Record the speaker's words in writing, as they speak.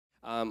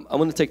I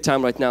want to take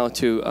time right now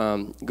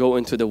to go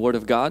into the Word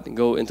of God,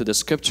 go into the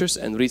Scriptures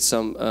and read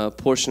some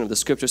portion of the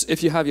Scriptures.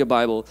 If you have your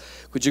Bible,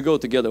 could you go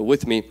together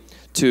with me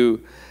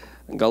to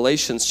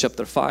Galatians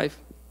chapter 5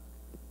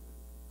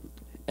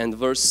 and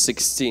verse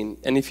 16.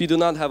 And if you do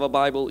not have a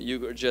Bible,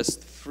 you are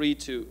just free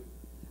to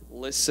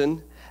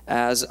listen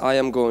as I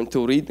am going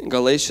to read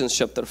Galatians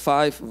chapter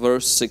 5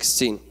 verse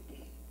 16.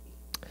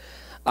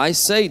 I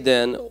say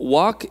then,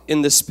 walk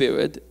in the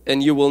Spirit,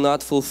 and you will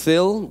not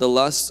fulfill the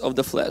lusts of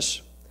the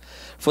flesh.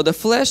 For the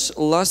flesh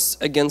lusts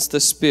against the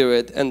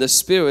Spirit, and the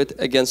Spirit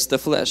against the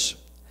flesh.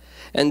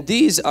 And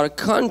these are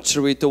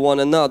contrary to one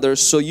another,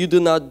 so you do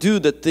not do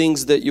the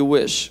things that you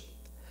wish.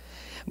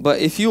 But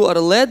if you are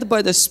led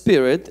by the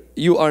Spirit,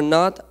 you are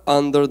not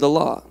under the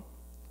law.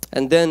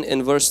 And then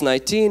in verse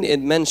 19,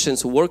 it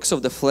mentions works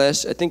of the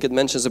flesh. I think it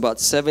mentions about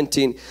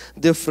 17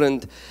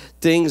 different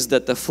things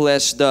that the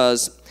flesh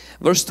does.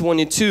 Verse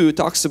 22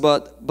 talks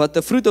about, but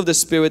the fruit of the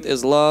Spirit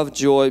is love,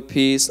 joy,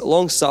 peace,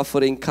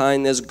 long-suffering,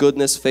 kindness,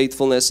 goodness,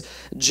 faithfulness,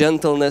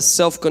 gentleness,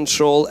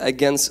 self-control.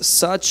 Against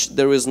such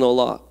there is no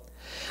law.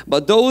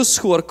 But those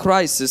who are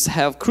Christ's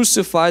have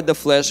crucified the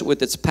flesh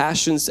with its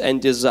passions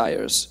and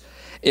desires.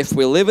 If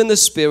we live in the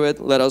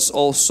Spirit, let us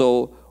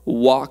also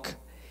walk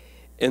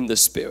in the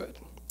Spirit.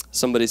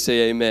 Somebody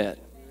say amen.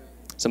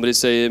 Somebody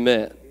say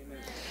amen.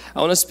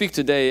 I want to speak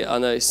today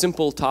on a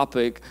simple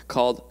topic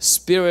called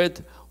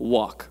Spirit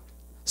Walk.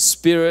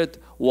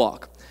 Spirit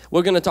walk.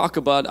 We're going to talk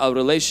about our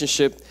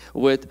relationship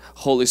with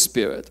Holy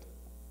Spirit.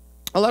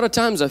 A lot of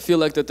times I feel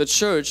like that the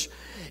church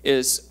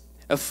is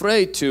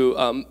afraid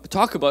to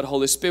talk about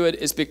Holy Spirit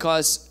is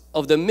because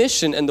of the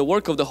mission and the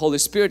work of the Holy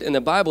Spirit in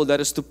the Bible,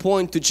 that is to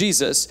point to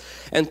Jesus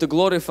and to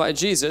glorify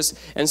Jesus.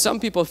 And some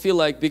people feel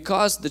like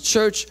because the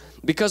church,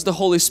 because the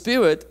Holy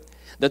Spirit,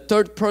 the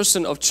third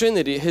person of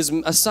Trinity, His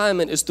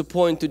assignment is to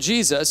point to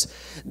Jesus,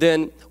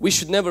 then we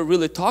should never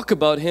really talk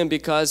about Him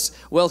because,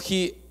 well,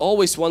 He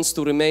always wants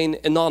to remain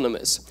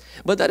anonymous.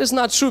 But that is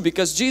not true,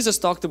 because Jesus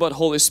talked about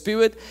Holy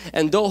Spirit,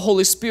 and though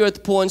Holy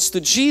Spirit points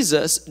to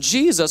Jesus,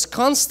 Jesus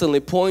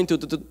constantly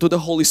pointed to the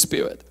Holy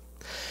Spirit.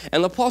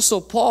 And Apostle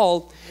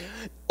Paul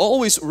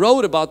always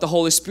wrote about the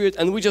Holy Spirit,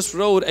 and we just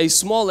wrote a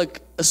small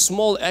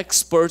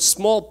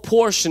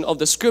portion of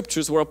the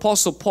scriptures where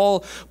Apostle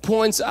Paul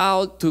points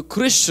out to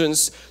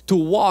Christians to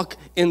walk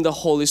in the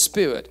Holy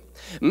Spirit.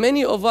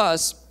 Many of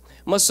us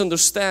must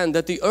understand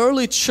that the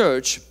early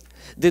church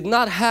did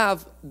not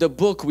have the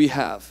book we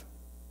have,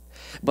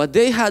 but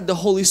they had the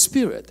Holy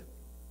Spirit.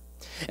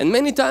 And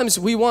many times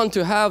we want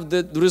to have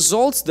the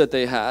results that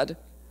they had,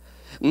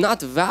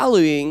 not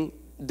valuing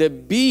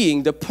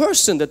the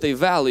person that they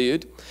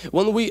valued.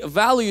 When we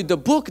valued the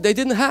book, they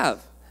didn't have.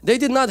 They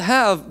did not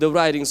have the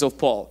writings of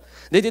Paul.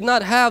 They did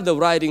not have the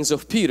writings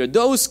of Peter.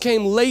 Those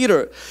came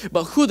later.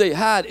 But who they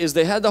had is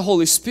they had the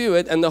Holy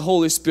Spirit, and the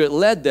Holy Spirit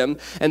led them.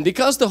 And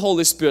because the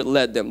Holy Spirit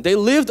led them, they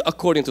lived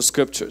according to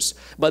scriptures,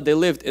 but they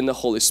lived in the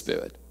Holy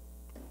Spirit.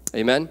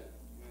 Amen?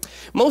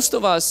 Most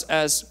of us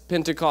as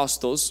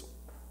Pentecostals,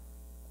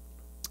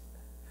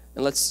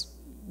 and let's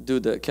do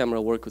the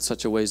camera work with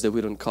such a way that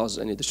we don't cause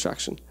any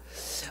distraction.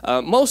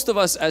 Most of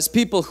us as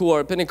people who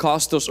are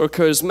Pentecostals or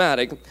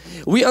charismatic,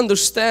 we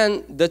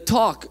understand the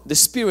talk, the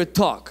Spirit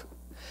talk.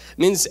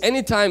 Means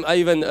anytime I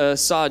even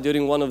saw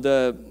during one of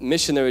the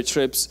missionary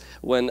trips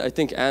when I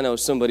think Anna or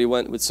somebody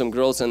went with some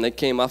girls, and they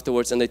came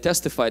afterwards and they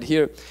testified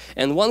here,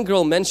 and one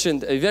girl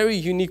mentioned a very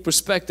unique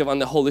perspective on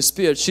the Holy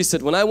Spirit. She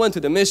said, when I went to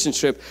the mission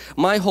trip,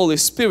 my Holy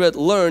Spirit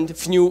learned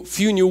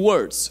few new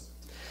words.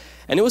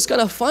 And it was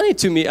kind of funny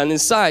to me on the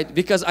inside,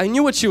 because I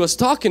knew what she was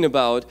talking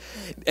about,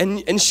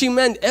 and she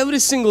meant every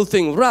single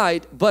thing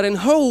right, but in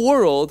her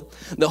world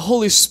the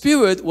Holy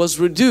Spirit was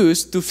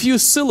reduced to few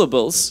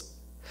syllables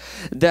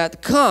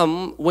that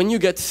come when you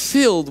get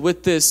filled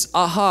with this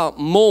aha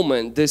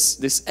moment,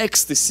 this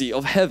ecstasy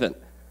of heaven.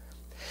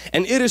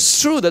 And it is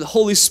true that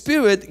Holy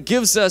Spirit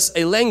gives us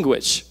a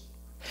language,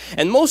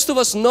 and most of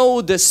us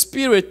know the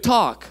Spirit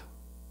talk.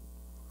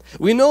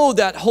 We know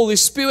that Holy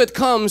Spirit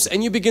comes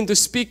and you begin to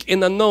speak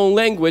in a known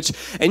language,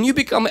 and you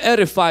become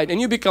edified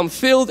and you become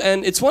filled,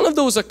 and it's one of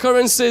those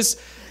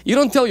occurrences you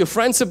don't tell your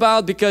friends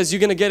about because you're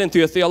going to get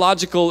into a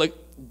theological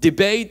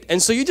debate,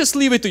 and so you just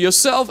leave it to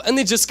yourself, and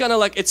it's just kind of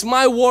like, it's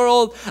my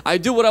world, I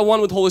do what I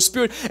want with Holy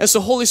Spirit. And so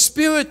Holy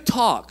Spirit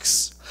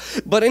talks.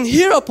 But in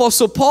here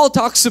Apostle Paul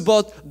talks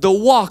about the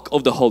walk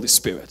of the Holy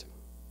Spirit.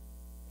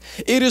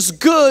 It is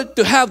good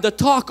to have the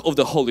talk of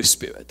the Holy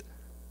Spirit,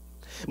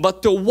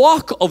 but the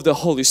walk of the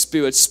Holy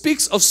Spirit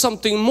speaks of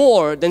something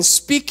more than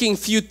speaking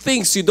few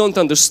things you don't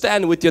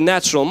understand with your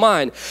natural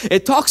mind.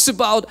 It talks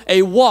about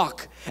a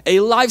walk, a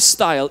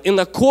lifestyle in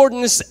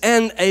accordance,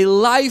 and a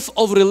life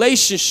of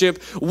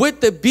relationship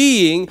with the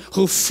being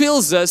who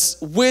fills us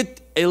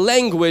with a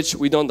language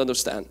we don't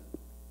understand.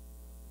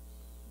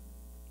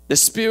 The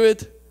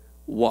Spirit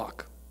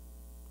walk.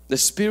 The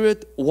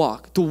Spirit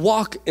walk. To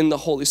walk in the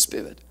Holy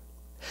Spirit.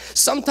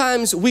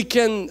 Sometimes we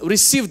can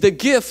receive the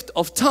gift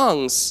of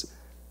tongues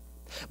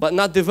but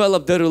not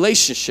develop the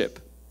relationship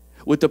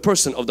with the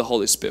person of the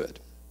Holy Spirit.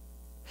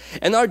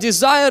 And our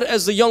desire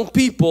as the young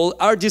people,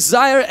 our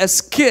desire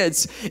as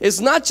kids is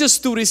not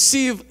just to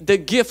receive the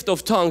gift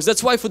of tongues.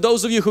 That's why for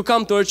those of you who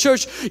come to our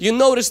church, you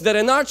notice that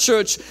in our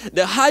church,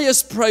 the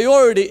highest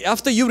priority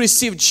after you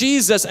receive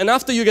Jesus and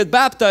after you get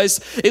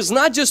baptized is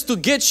not just to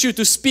get you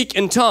to speak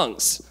in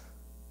tongues.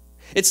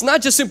 It's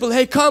not just simple,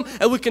 hey, come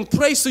and we can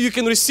pray so you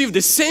can receive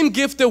the same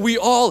gift that we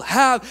all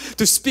have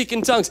to speak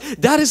in tongues.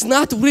 That is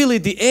not really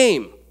the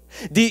aim.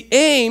 The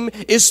aim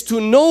is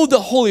to know the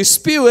Holy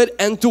Spirit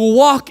and to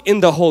walk in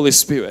the Holy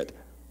Spirit.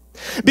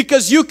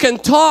 Because you can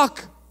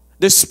talk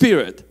the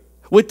Spirit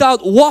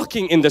without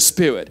walking in the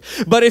Spirit.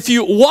 But if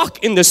you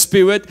walk in the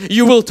Spirit,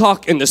 you will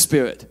talk in the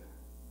Spirit.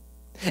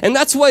 And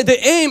that's why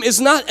the aim is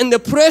not in the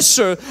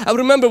pressure. I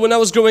remember when I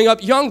was growing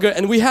up younger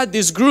and we had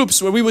these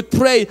groups where we would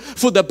pray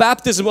for the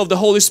baptism of the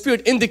Holy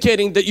Spirit,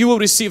 indicating that you will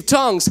receive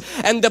tongues.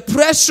 And the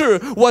pressure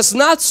was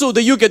not so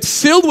that you get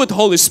filled with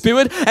Holy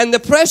Spirit, and the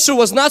pressure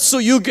was not so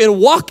you can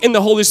walk in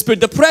the Holy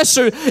Spirit. The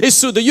pressure is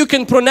so that you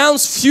can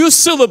pronounce few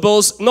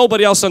syllables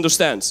nobody else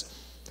understands.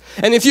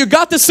 And if you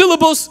got the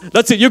syllables,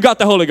 that's it, you got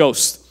the Holy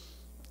Ghost.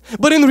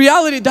 But in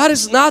reality, that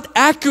is not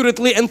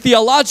accurately and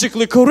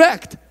theologically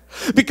correct.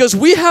 Because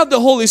we have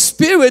the Holy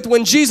Spirit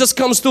when Jesus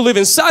comes to live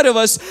inside of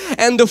us,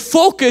 and the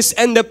focus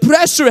and the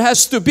pressure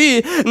has to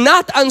be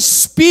not on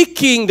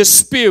speaking the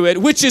Spirit,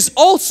 which is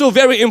also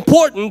very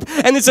important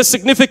and it's a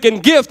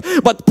significant gift,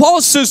 but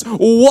Paul says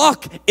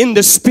walk in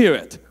the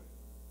Spirit.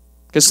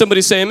 Can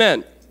somebody say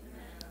amen?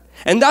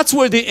 And that's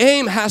where the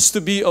aim has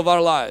to be of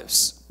our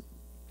lives.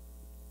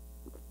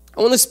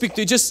 I want to speak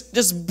to you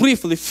just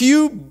briefly,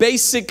 few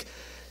basic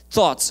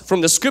thoughts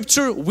from the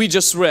scripture we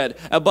just read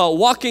about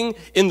walking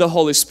in the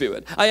Holy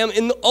Spirit. I am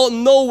in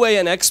no way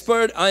an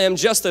expert. I am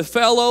just a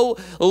fellow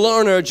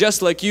learner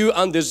just like you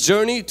on this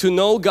journey to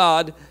know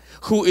God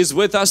who is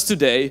with us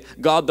today,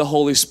 God the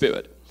Holy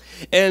Spirit.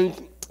 And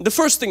the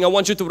first thing I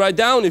want you to write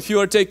down if you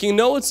are taking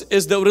notes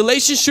is the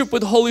relationship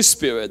with Holy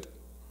Spirit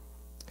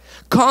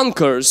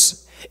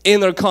conquers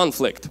inner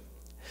conflict.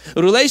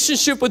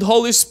 Relationship with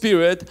Holy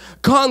Spirit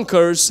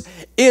conquers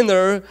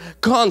inner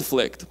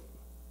conflict.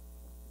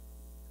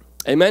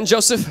 Amen,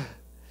 Joseph?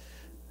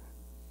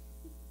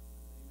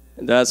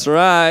 That's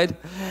right.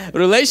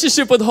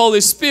 Relationship with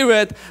Holy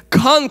Spirit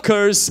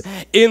conquers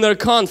inner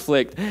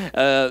conflict.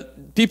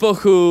 People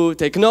who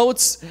take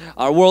notes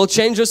are world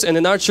changers, and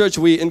in our church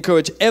we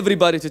encourage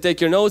everybody to take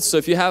your notes. So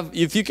if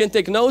you can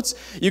take notes,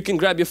 you can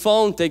grab your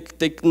phone,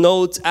 take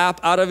notes app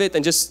out of it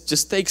and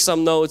just take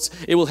some notes.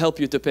 It will help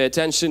you to pay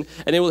attention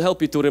and it will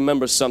help you to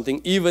remember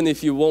something even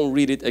if you won't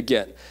read it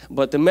again.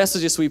 But the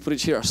messages we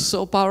preach here are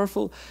so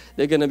powerful,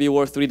 they're going to be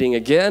worth reading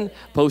again,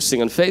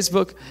 posting on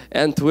Facebook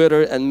and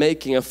Twitter and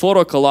making a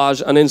photo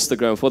collage on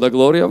Instagram for the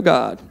glory of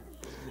God.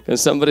 Can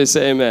somebody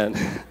say amen?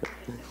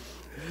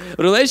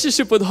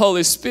 Relationship with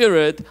Holy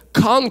Spirit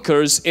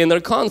conquers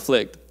inner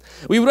conflict.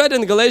 We read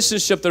in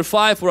Galatians chapter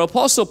 5 where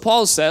Apostle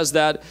Paul says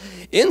that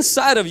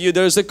inside of you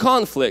there's a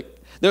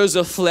conflict. There's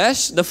a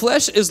flesh. The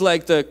flesh is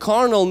like the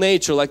carnal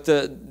nature, like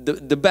the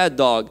bad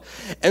dog.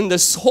 And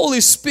the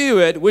Holy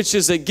Spirit, which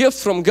is a gift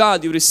from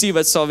God you receive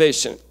at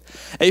salvation.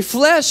 A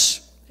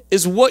flesh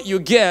is what you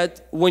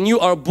get when you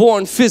are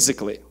born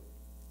physically.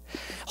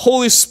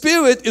 Holy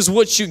Spirit is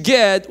what you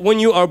get when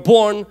you are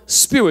born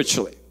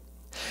spiritually.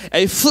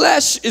 A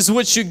flesh is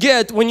what you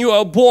get when you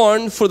are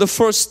born for the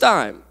first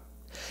time.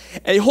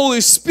 A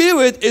Holy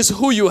Spirit is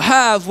who you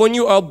have when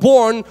you are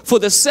born for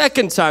the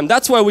second time.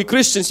 That's why we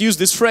Christians use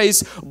this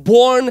phrase,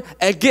 born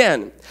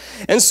again.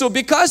 And so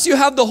because you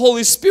have the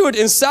Holy Spirit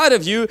inside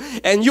of you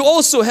and you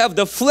also have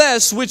the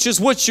flesh, which is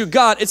what you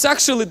got, it's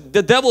actually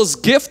the devil's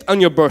gift on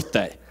your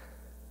birthday.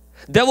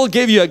 Devil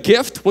gave you a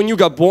gift when you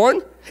got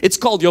born. It's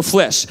called your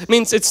flesh. It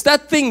means it's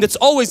that thing that's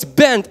always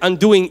bent on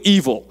doing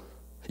evil.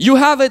 You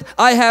have it,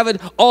 I have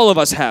it, all of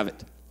us have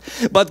it.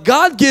 But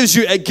God gives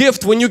you a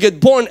gift when you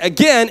get born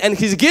again, and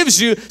He gives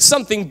you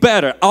something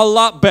better, a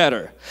lot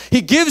better.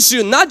 He gives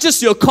you not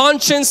just your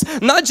conscience,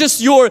 not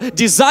just your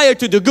desire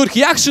to do good.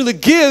 He actually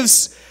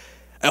gives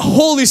a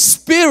Holy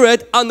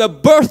Spirit on the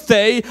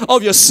birthday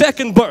of your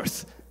second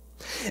birth.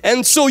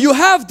 And so you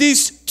have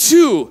these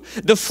two,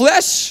 the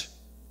flesh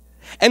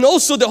and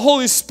also the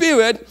Holy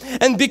Spirit.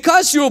 And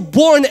because you're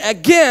born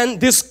again,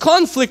 this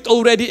conflict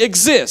already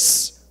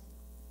exists.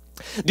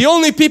 The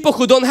only people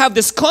who don't have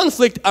this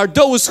conflict are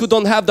those who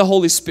don't have the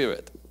Holy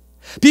Spirit.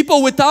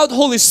 People without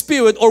Holy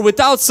Spirit or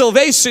without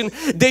salvation,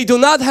 they do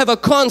not have a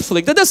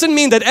conflict. That doesn't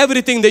mean that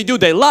everything they do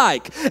they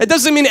like. It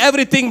doesn't mean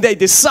everything they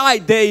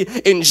decide they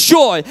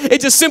enjoy.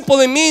 It just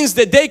simply means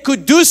that they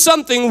could do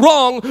something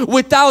wrong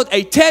without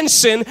a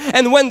tension,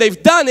 and when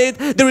they've done it,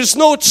 there is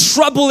no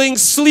troubling,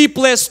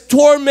 sleepless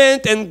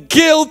torment and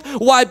guilt.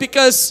 Why?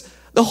 Because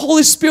the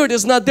Holy Spirit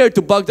is not there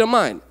to bug their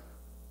mind.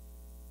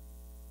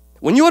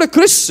 When you are a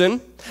Christian,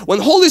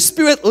 when Holy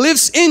Spirit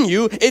lives in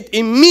you, it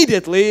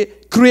immediately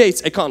creates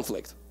a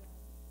conflict.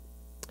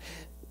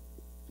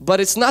 But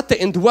it's not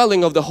the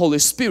indwelling of the Holy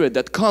Spirit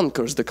that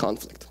conquers the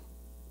conflict.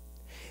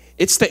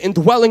 It's the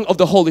indwelling of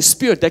the Holy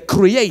Spirit that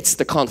creates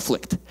the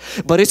conflict.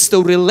 But it's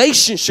the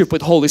relationship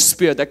with Holy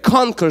Spirit that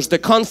conquers the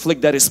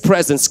conflict that His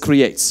presence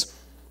creates.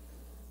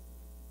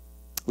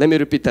 Let me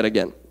repeat that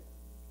again.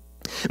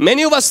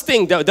 Many of us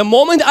think that the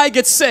moment I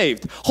get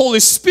saved, Holy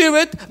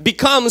Spirit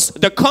becomes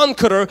the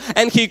conqueror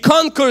and He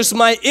conquers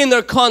my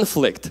inner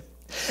conflict.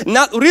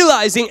 Not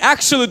realizing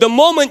actually the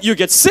moment you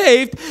get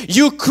saved,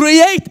 you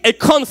create a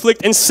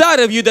conflict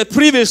inside of you that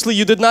previously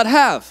you did not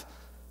have.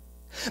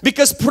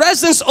 Because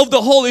presence of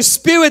the Holy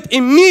Spirit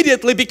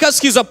immediately, because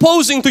He's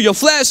opposing to your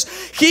flesh,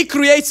 He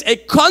creates a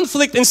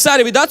conflict inside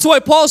of you. That's why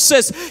Paul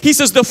says, he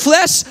says the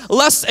flesh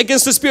lusts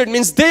against the Spirit,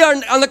 means they are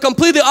on the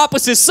completely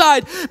opposite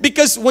side.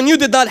 Because when you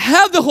did not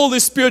have the Holy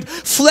Spirit,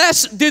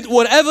 flesh did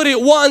whatever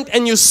it wanted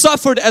and you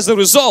suffered as a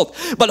result.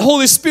 But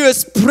Holy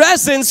Spirit's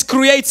presence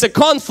creates a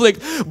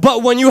conflict.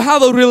 But when you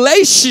have a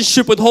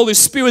relationship with Holy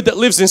Spirit that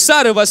lives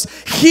inside of us,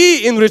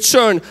 He in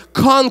return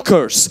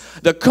conquers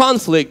the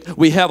conflict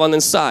we have on the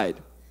inside.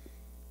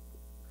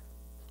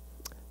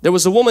 There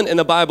was a woman in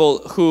the Bible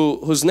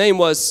whose name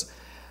was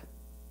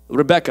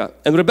Rebecca.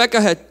 And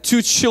Rebecca had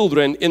 2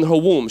 children in her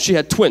womb. She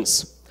had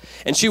twins.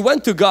 And she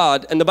went to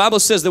God, and the Bible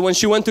says that when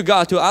she went to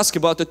God to ask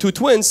about the 2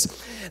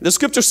 twins, the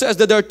scripture says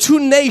that there are 2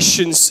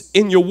 nations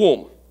in your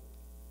womb.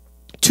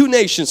 2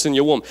 nations in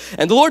your womb.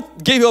 And the Lord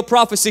gave you a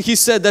prophecy. He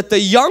said that the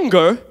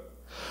younger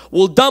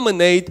will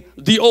dominate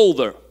the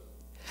older.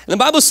 And the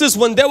Bible says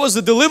when there was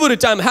a delivery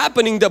time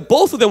happening, that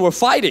both of them were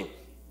fighting.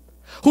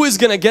 Who is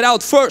going to get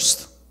out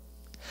first?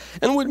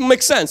 And it would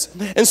make sense.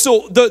 And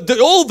so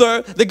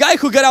the guy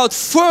who got out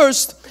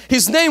first,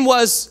 his name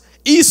was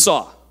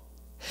Esau.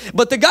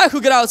 But the guy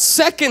who got out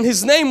second,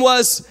 his name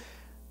was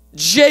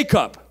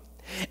Jacob.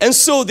 And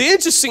so the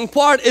interesting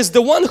part is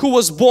the one who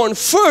was born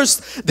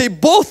first, they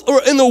both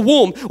were in the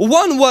womb.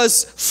 One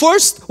was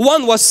first,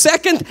 one was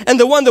second, and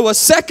the one that was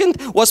second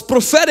was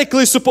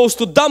prophetically supposed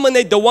to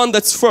dominate the one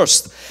that's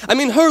first. I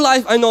mean, her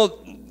life, I know,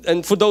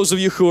 and for those of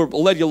you who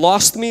already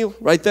lost me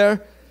right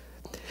there,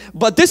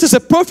 but this is a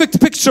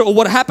perfect picture of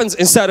what happens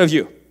inside of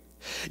you.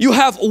 You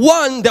have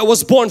one that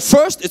was born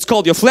first, it's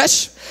called your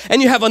flesh,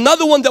 and you have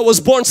another one that was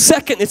born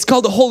second, it's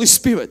called the Holy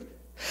Spirit.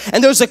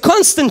 And there's a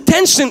constant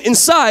tension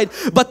inside,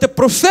 but the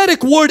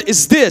prophetic word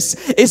is this,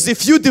 is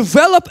if you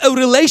develop a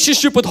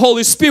relationship with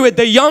Holy Spirit,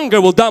 the younger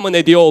will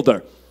dominate the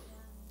older.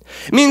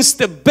 It means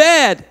the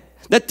bad,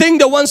 the thing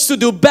that wants to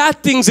do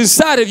bad things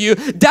inside of you,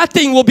 that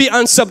thing will be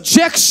on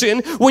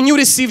subjection when you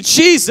receive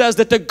Jesus,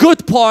 that the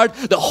good part,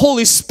 the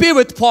Holy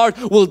Spirit part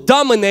will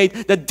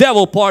dominate the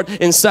devil part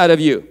inside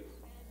of you.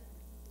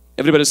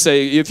 Everybody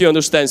say, if you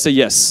understand, say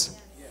yes.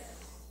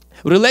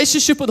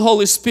 Relationship with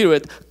Holy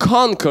Spirit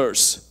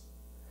conquers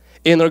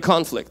inner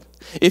conflict.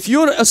 If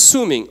you're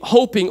assuming,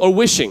 hoping or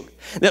wishing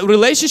that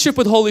relationship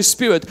with Holy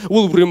Spirit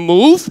will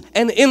remove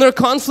an inner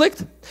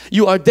conflict,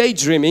 you are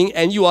daydreaming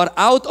and you are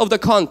out of the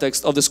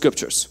context of the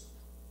scriptures.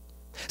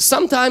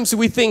 Sometimes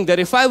we think that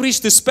if I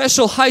reach the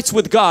special heights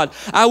with God,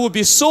 I will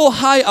be so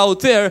high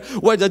out there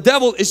where the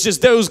devil is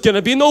just, there's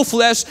gonna be no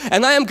flesh,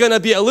 and I am gonna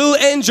be a little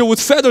angel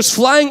with feathers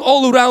flying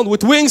all around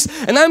with wings,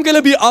 and I'm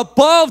gonna be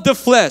above the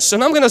flesh,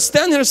 and I'm gonna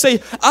stand here and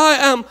say, I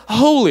am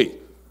holy.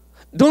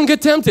 Don't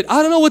get tempted.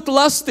 I don't know what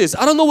lust is.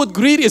 I don't know what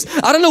greed is.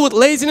 I don't know what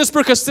laziness,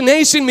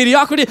 procrastination,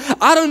 mediocrity.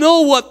 I don't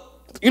know what,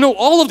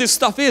 all of this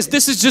stuff is.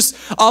 This is just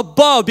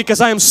above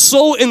because I am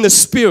so in the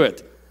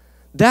Spirit.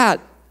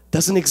 That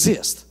doesn't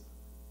exist.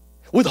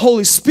 With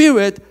Holy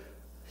Spirit,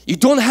 you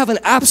don't have an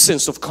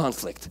absence of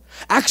conflict.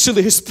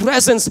 Actually, His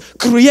presence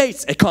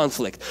creates a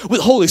conflict. With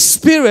Holy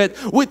Spirit,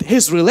 with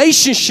His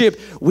relationship,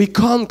 we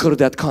conquer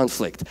that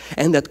conflict.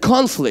 And that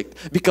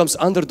conflict becomes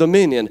under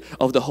dominion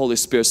of the Holy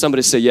Spirit.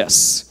 Somebody say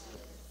yes.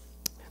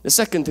 The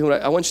second thing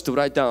I want you to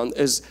write down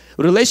is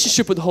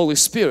relationship with Holy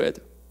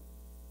Spirit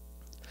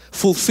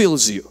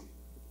fulfills you.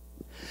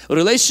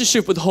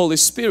 Relationship with Holy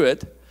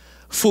Spirit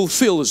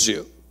fulfills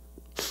you.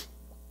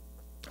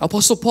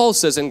 Apostle Paul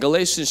says in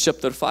Galatians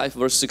chapter 5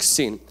 verse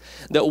 16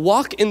 that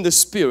walk in the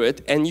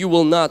Spirit and you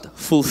will not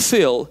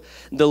fulfill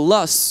the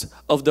lusts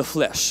of the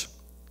flesh.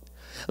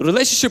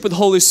 Relationship with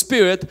Holy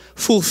Spirit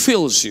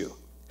fulfills you.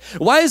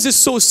 Why is this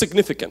so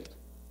significant?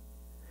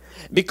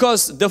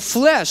 Because the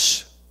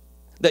flesh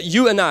that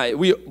you and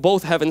we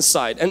both have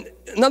inside. And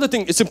another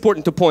thing it's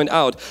important to point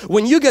out,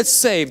 when you get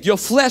saved, your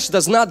flesh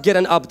does not get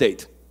an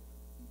update.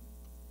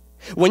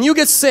 When you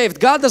get saved,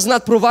 God does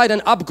not provide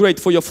an upgrade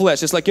for your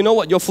flesh. It's like, you know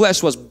what, your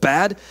flesh was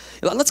bad.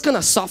 Let's kind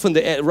of soften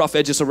the rough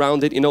edges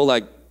around it,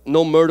 like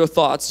no murder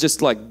thoughts,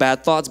 just like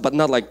bad thoughts, but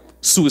not like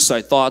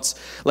suicide thoughts.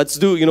 Let's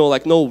do,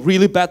 like no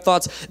really bad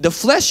thoughts. The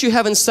flesh you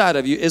have inside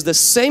of you is the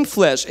same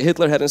flesh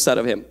Hitler had inside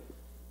of him.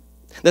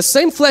 The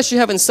same flesh you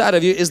have inside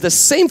of you is the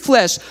same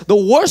flesh the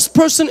worst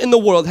person in the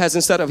world has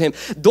inside of him.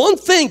 Don't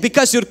think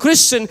because you're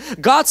Christian,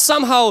 God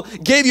somehow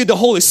gave you the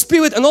Holy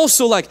Spirit and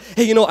also like,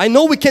 hey, I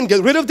know we can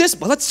get rid of this,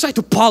 but let's try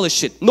to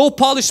polish it. No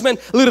polishment,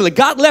 literally.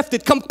 God left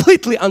it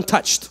completely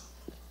untouched.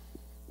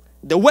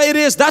 The way it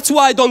is, that's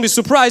why don't be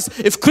surprised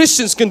if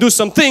Christians can do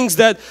some things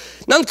that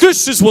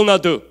non-Christians will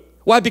not do.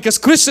 Why? Because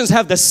Christians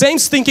have the same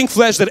stinking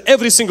flesh that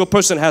every single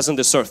person has on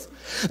this earth.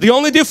 The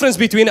only difference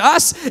between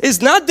us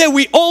is not that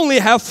we only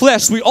have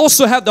flesh, we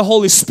also have the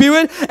Holy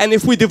Spirit, and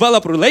if we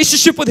develop a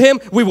relationship with Him,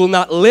 we will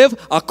not live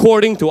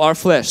according to our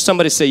flesh.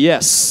 Somebody say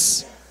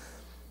yes.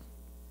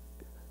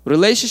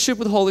 Relationship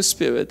with Holy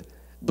Spirit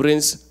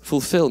brings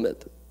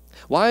fulfillment.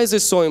 Why is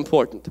this so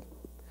important?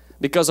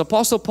 Because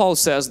Apostle Paul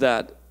says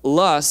that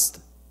lust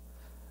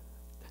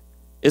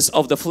is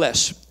of the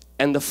flesh,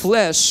 and the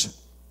flesh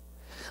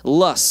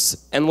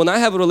lusts. And when I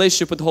have a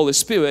relationship with the Holy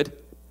Spirit,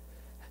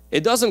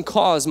 it doesn't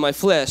cause my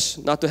flesh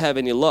not to have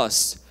any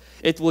lust.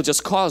 It will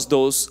just cause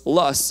those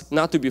lusts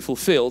not to be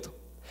fulfilled.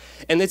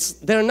 And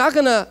they're not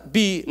gonna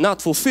be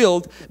not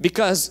fulfilled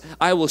because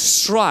I will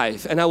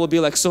strive and I will be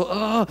like so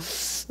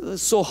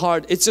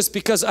hard. It's just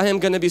because I am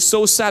gonna be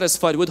so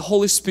satisfied with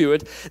Holy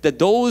Spirit that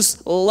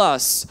those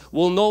lusts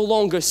will no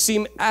longer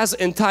seem as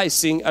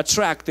enticing,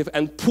 attractive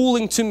and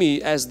pulling to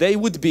me as they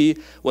would be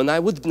when I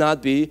would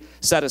not be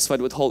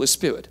satisfied with Holy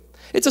Spirit.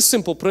 It's a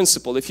simple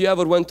principle. If you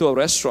ever went to a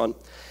restaurant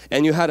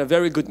and you had a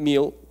very good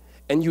meal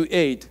and you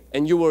ate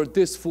and you were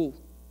this full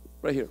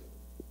right here,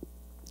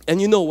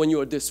 and you know when you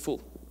are this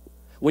full,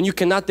 when you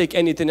cannot take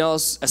anything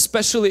else,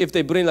 especially if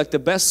they bring like the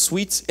best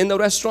sweets in the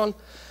restaurant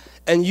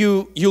and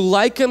you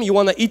like them, you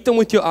want to eat them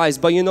with your eyes,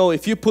 but you know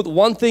if you put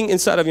one thing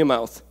inside of your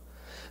mouth,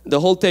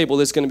 the whole table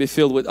is going to be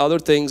filled with other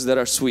things that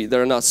are sweet, that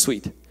are not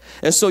sweet.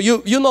 And so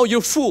you know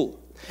you're full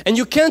and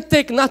you can't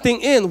take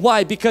nothing in.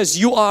 Why? Because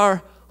you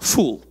are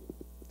full.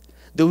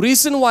 The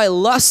reason why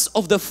lust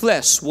of the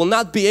flesh will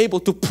not be able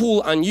to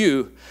pull on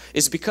you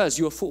is because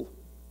you are full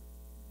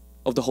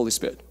of the Holy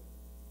Spirit.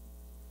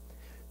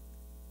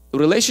 The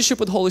relationship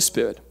with Holy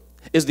Spirit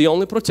is the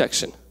only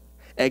protection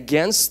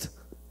against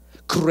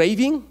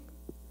craving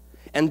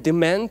and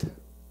demand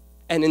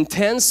and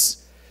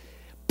intense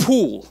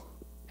pull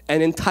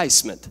and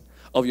enticement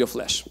of your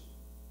flesh.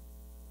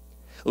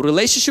 A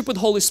relationship with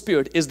Holy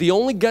Spirit is the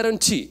only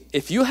guarantee.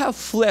 If you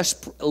have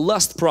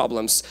lust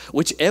problems,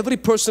 which every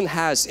person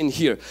has in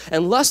here,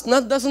 and lust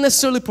doesn't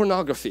necessarily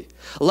pornography,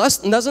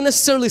 lust doesn't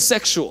necessarily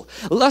sexual,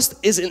 lust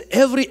is in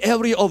every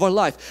area of our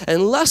life,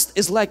 and lust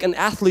is like an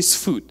athlete's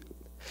foot.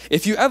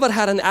 If you ever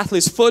had an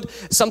athlete's foot,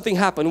 something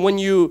happened.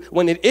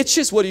 When it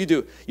itches, what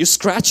do? You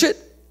scratch it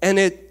and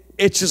it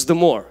itches the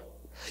more.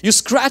 You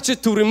scratch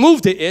it to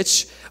remove the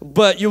itch,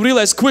 but you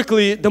realize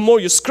quickly the more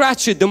you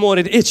scratch it, the more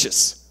it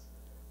itches.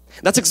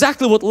 That's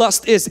exactly what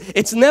lust is.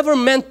 It's never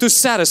meant to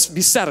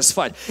be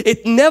satisfied.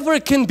 It never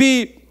can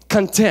be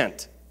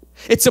content.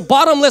 It's a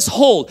bottomless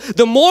hole.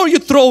 The more you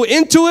throw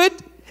into it,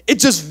 it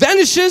just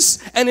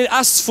vanishes and it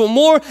asks for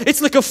more.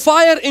 It's like a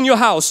fire in your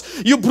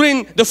house. You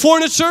bring the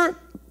furniture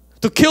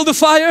to kill the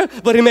fire,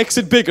 but it makes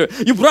it bigger.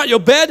 You brought your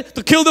bed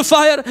to kill the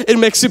fire, it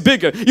makes it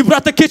bigger. You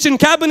brought the kitchen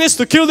cabinets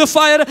to kill the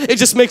fire, it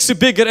just makes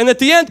it bigger. And at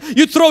the end,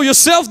 you throw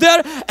yourself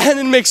there and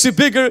it makes it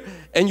bigger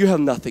and you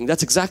have nothing.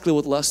 That's exactly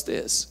what lust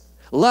is.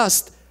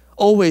 Lust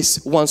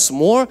always wants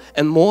more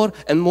and more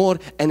and more,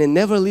 and it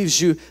never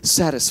leaves you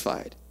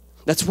satisfied.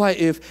 That's why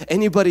if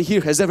anybody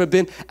here has ever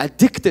been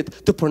addicted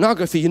to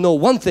pornography, you know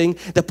one thing,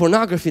 that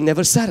pornography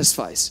never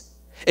satisfies.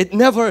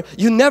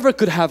 You never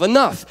could have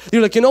enough.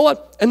 You're like, you know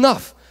what?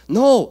 Enough.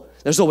 No,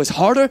 there's always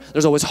harder,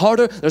 there's always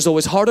harder, there's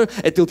always harder,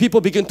 until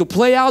people begin to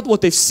play out what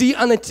they see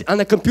on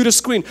a computer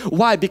screen.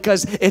 Why?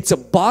 Because it's a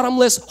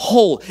bottomless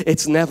hole.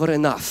 It's never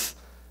enough.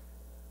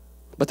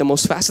 But the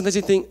most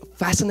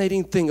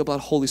fascinating thing about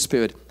Holy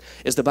Spirit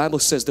is the Bible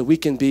says that we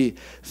can be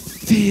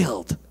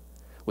filled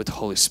with the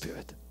Holy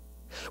Spirit.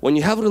 When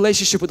you have a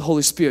relationship with the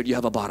Holy Spirit, you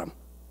have a bottom.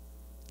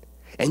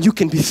 And you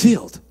can be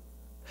filled.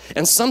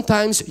 And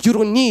sometimes you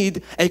don't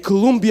need a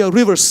Columbia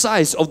River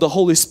size of the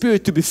Holy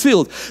Spirit to be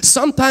filled.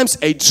 Sometimes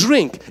a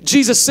drink.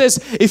 Jesus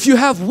says if you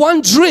have one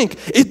drink,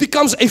 it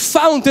becomes a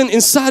fountain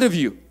inside of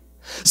you.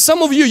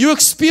 Some of you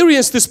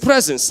experience this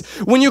presence.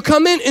 When you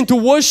come into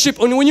worship,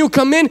 or when you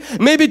come in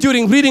maybe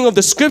during reading of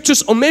the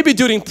scriptures or maybe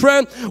during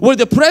prayer, where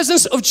the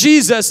presence of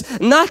Jesus,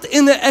 not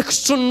in an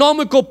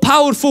astronomical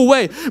powerful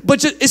way, but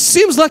just, it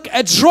seems like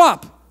a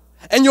drop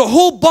and your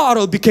whole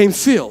bottle became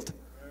filled.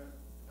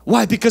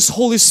 Why? Because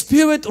Holy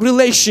Spirit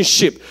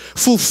relationship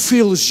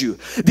fulfills you.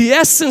 The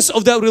essence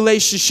of that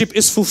relationship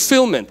is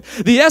fulfillment.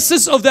 The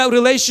essence of that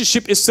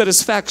relationship is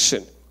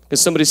satisfaction. Can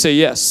somebody say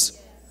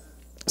yes?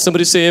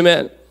 Somebody say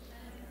amen.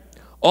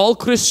 All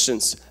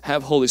Christians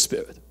have Holy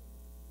Spirit,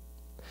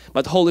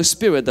 but Holy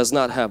Spirit does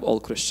not have all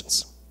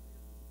Christians.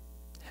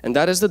 And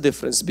that is the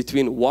difference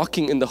between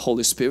walking in the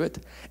Holy Spirit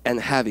and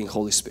having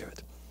Holy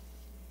Spirit.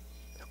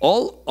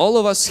 All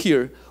of us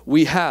here,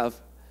 we have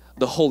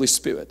the Holy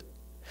Spirit,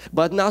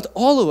 but not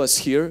all of us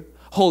here,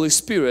 Holy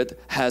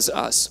Spirit has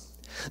us.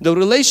 The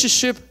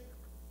relationship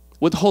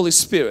with Holy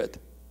Spirit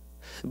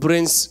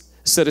brings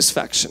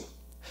satisfaction.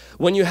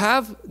 When you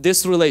have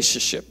this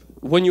relationship,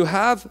 when you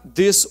have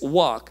this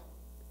walk,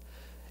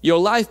 your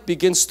life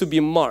begins to be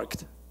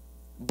marked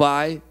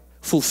by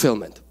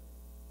fulfillment.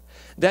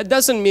 That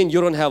doesn't mean you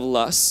don't have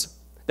lust.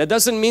 That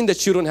doesn't mean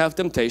that you don't have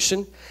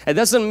temptation. It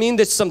doesn't mean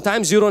that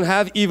sometimes you don't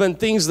have even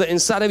things that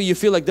inside of you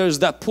feel like there's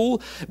that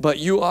pull, but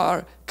you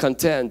are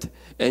content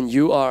and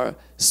you are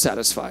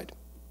satisfied.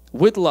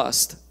 With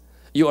lust,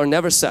 you are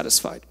never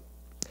satisfied.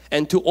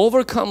 And to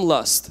overcome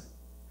lust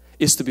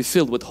is to be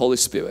filled with Holy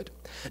Spirit.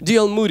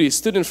 D.L. Moody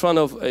stood in front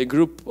of a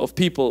group of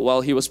people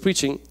while he was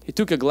preaching. He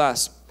took a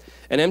glass,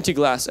 an empty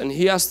glass, and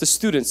he asked the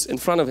students in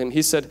front of him,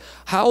 he said,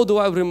 how do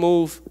I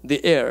remove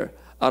the air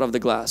out of the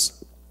glass?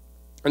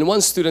 And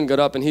one student got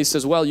up and he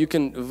says, well, you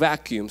can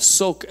vacuum,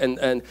 soak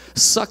and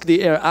suck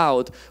the air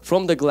out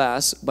from the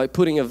glass by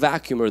putting a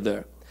vacuumer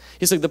there.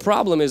 He's like, the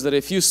problem is that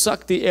if you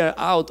suck the air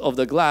out of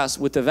the glass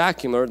with the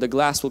vacuumer, the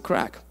glass will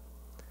crack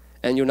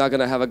and you're not going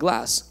to have a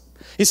glass.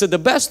 He said, the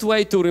best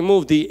way to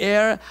remove the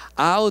air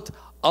out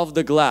of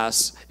the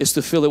glass is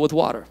to fill it with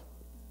water.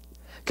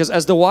 Because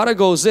as the water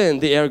goes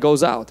in, the air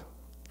goes out.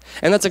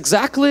 And that's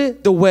exactly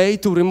the way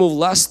to remove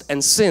lust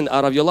and sin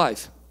out of your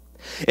life.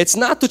 It's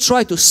not to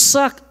try to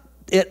suck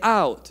it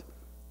out.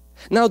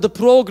 Now the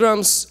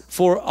programs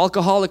for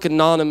Alcoholics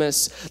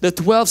Anonymous, the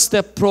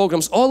 12-step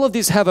programs, all of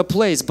these have a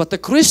place, but the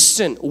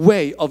Christian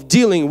way of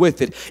dealing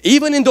with it,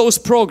 even in those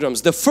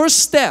programs, the first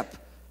step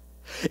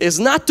is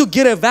not to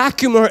get a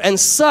vacuumer and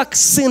suck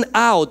sin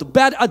out,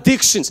 bad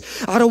addictions.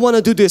 I don't want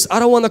to do this, I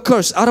don't want to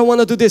curse, I don't want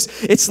to do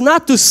this. It's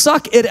not to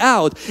suck it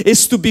out,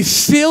 it's to be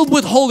filled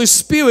with Holy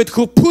Spirit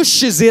who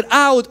pushes it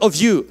out of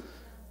you.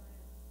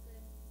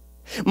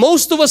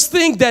 Most of us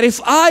think that if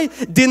I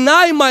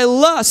deny my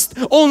lust,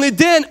 only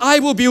then I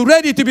will be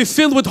ready to be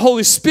filled with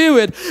Holy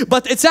Spirit.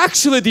 But it's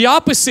actually the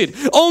opposite.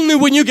 Only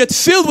when you get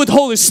filled with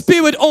Holy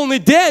Spirit, only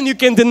then you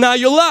can deny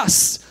your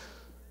lust.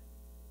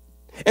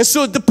 And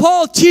so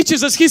Paul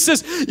teaches us, he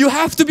says, you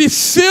have to be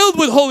filled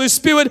with Holy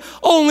Spirit,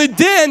 only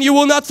then you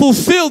will not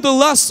fulfill the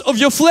lust of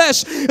your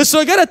flesh. And so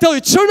I gotta tell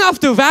you, turn off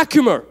the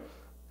vacuumer.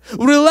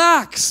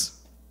 Relax.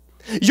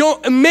 Your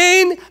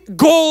main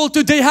goal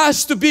today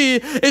has to be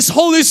is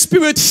Holy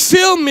Spirit,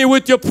 fill me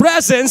with your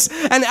presence,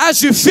 and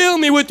as you fill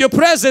me with your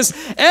presence,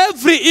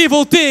 every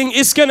evil thing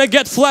is gonna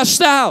get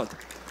flushed out.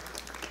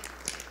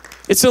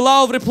 It's a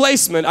law of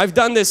replacement. I've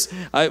done this,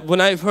 when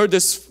I've heard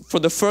this for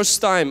the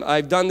first time,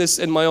 I've done this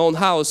in my own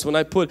house when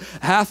I put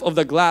half of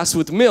the glass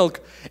with milk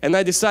and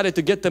I decided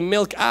to get the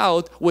milk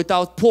out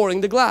without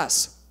pouring the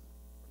glass.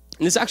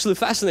 And it's actually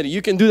fascinating.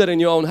 You can do that in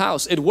your own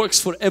house. It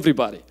works for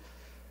everybody.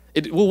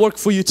 It will work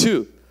for you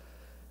too.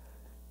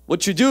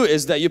 What you do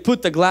is that you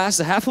put the glass,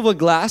 half of a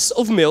glass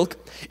of milk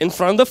in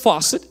front of the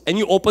faucet and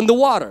you open the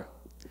water.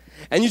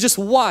 And you just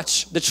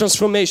watch the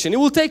transformation. It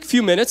will take a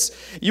few minutes.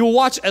 You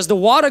watch as the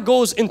water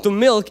goes into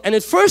milk, and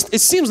at first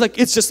it seems like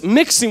it's just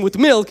mixing with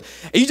milk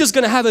and you're just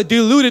going to have a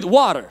diluted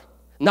water.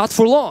 Not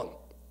for long.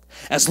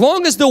 As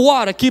long as the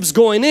water keeps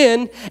going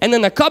in and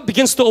then the cup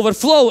begins to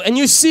overflow and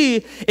you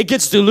see it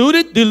gets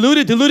diluted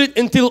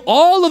until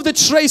all of the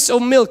trace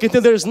of milk,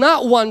 until there's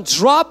not one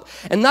drop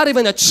and not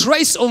even a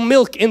trace of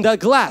milk in that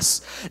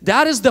glass.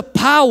 That is the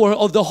power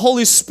of the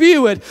Holy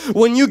Spirit.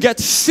 When you get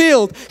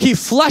filled, He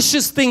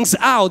flushes things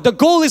out. The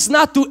goal is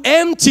not to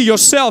empty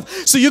yourself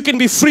so you can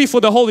be free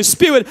for the Holy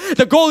Spirit.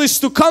 The goal is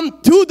to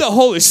come to the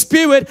Holy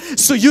Spirit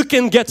so you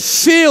can get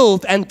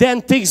filled and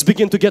then things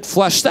begin to get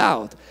flushed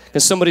out. Can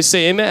somebody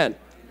say amen?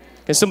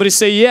 Can somebody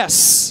say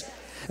yes?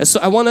 And so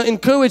I want to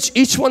encourage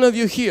each one of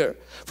you here.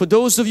 For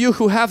those of you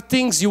who have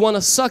things you want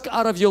to suck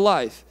out of your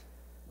life,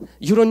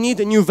 you don't need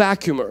a new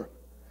vacuumer.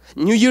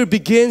 New year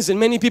begins and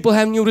many people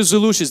have new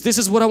resolutions. This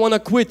is what I want to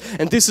quit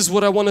and this is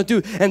what I want to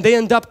do. And they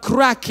end up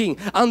cracking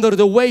under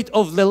the weight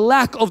of the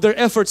lack of their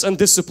efforts and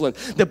discipline.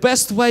 The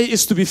best way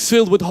is to be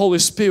filled with Holy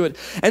Spirit.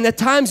 And at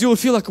times you will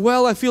feel like,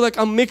 well, I feel like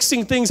I'm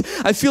mixing things.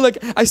 I feel like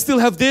I still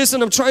have this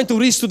and I'm trying to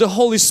reach to the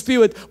Holy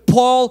Spirit.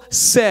 Paul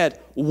said,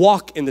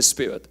 walk in the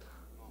Spirit.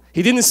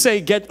 He didn't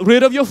say get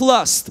rid of your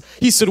lust.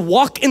 He said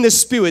walk in the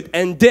Spirit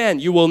and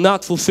then you will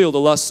not fulfill the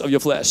lusts of your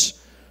flesh.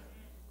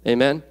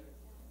 Amen.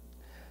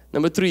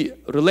 Number 3,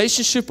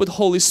 relationship with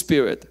Holy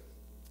Spirit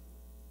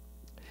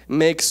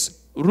makes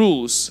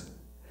rules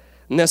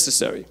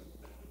necessary.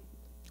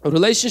 A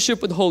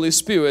relationship with Holy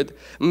Spirit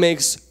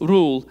makes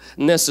rule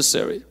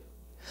necessary.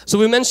 So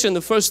we mentioned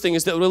the first thing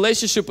is that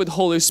relationship with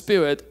Holy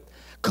Spirit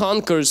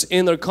conquers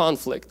inner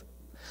conflict.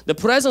 The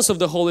presence of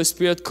the Holy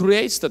Spirit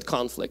creates that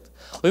conflict.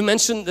 We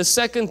mentioned the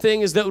second thing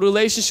is that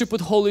relationship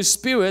with Holy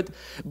Spirit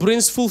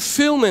brings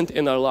fulfillment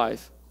in our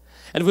life.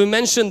 And we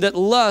mentioned that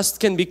lust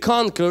can be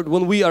conquered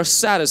when we are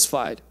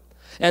satisfied.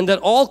 And that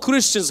all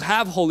Christians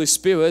have Holy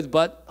Spirit,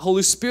 but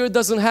Holy Spirit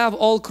doesn't have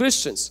all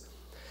Christians.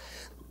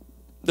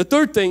 The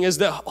third thing is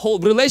that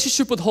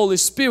relationship with Holy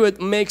Spirit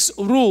makes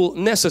rule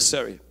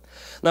necessary.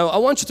 Now I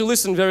want you to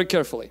listen very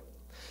carefully.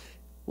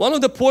 One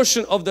of the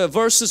portion of the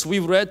verses we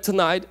read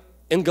tonight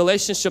in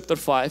Galatians chapter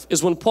 5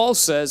 is when Paul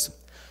says,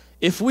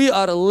 if we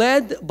are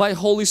led by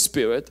Holy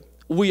Spirit,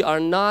 we are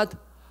not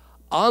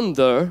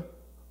under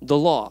the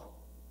law.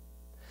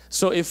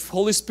 So if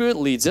Holy Spirit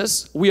leads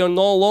us, we are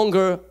no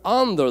longer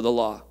under the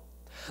law.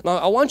 Now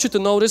I want you to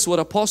notice what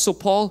Apostle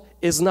Paul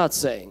is not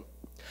saying.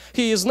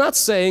 He is not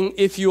saying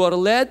if you are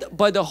led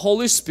by the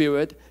Holy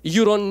Spirit,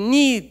 you don't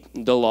need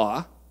the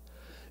law,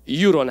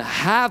 you don't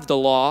have the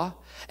law,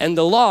 and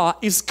the law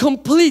is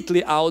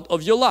completely out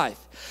of your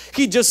life.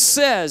 He just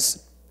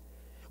says,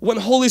 when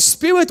Holy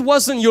Spirit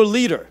wasn't your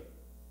leader,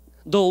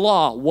 the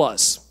law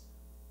was.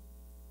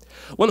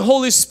 When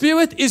Holy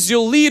Spirit is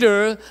your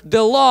leader,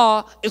 the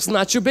law is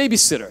not your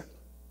babysitter.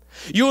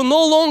 You're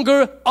no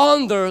longer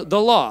under the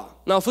law.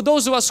 Now, for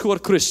those of us who are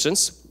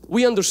Christians,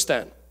 we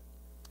understand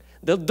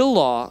that the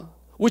law,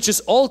 which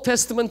is Old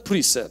Testament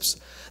precepts,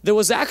 there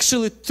was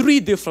actually 3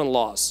 different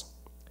laws.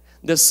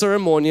 The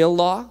ceremonial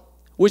law,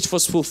 which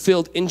was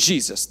fulfilled in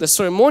Jesus. The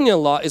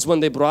ceremonial law is when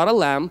they brought a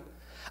lamb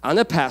on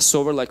a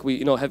Passover, like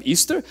we have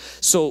Easter.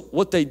 So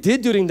what they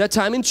did during that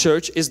time in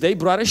church is they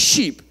brought a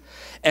sheep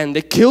and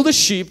they killed a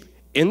sheep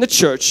in the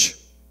church.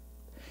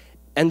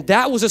 And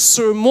that was a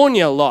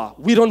ceremonial law.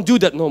 We don't do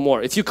that no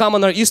more. If you come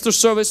on our Easter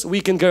service,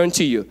 we can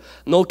guarantee you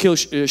no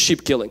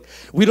sheep killing.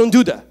 We don't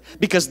do that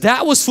because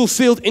that was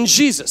fulfilled in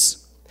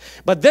Jesus.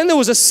 But then there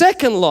was a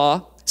second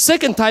law,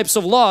 second types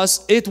of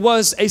laws. It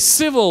was a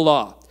civil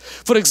law.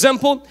 For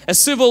example, a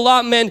civil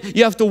law meant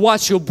you have to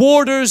watch your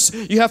borders,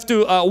 you have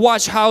to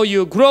watch how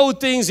you grow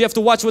things, you have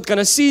to watch what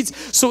kind of seeds.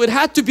 So it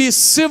had to be a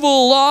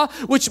civil law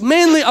which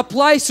mainly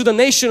applies to the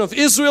nation of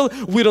Israel.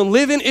 We don't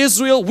live in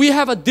Israel. We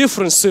have a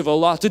different civil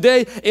law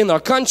today in our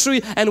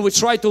country and we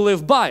try to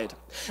live by it.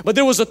 But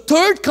there was a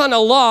third kind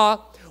of law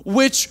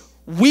which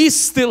we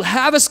still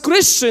have as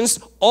Christians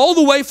all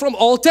the way from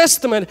Old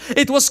Testament.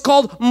 It was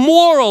called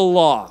moral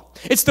law.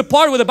 It's the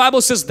part where the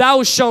Bible says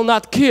thou shalt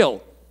not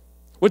kill.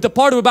 With the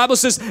part of the Bible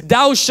says,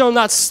 thou shalt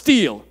not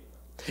steal.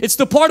 It's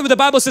the part where the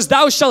Bible says,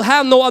 thou shalt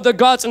have no other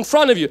gods in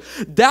front of you.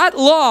 That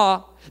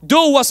law,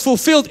 though was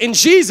fulfilled in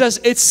Jesus,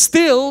 it's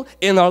still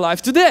in our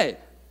life today.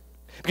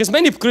 Because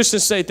many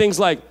Christians say things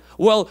like,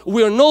 well,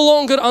 we are no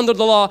longer under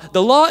the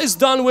law is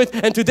done with,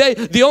 and today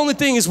the only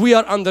thing is we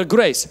are under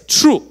grace.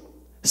 True,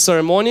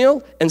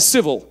 ceremonial and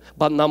civil,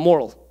 but not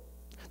moral.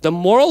 The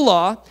moral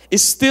law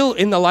is still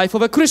in the life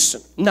of a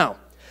Christian. Now,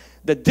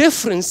 the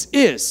difference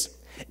is,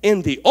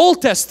 in the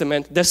Old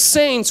Testament, the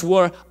saints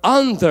were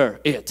under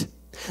it.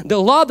 The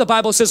law, the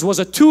Bible says, was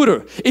a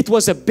tutor. It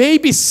was a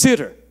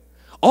babysitter.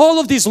 All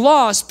of these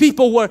laws,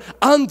 people were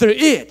under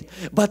it.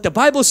 But the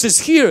Bible says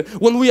here,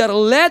 when we are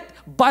led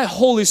by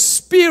Holy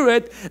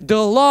Spirit,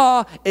 the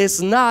law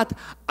is not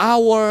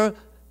our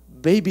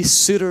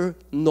babysitter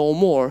no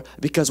more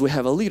because we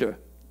have a leader.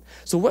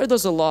 So where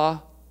does the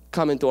law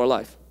come into our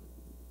life?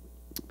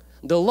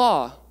 The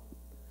law,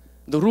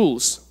 the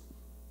rules,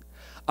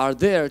 are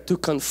there to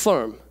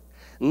confirm,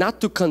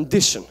 not to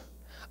condition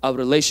our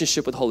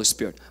relationship with Holy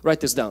Spirit. Write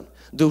this down.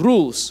 The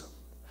rules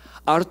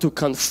are to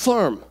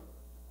confirm,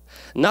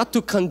 not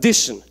to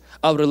condition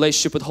our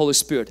relationship with Holy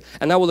Spirit.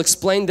 And I will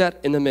explain that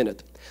in a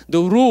minute.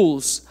 The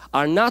rules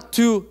are not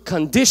to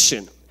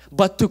condition,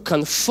 but to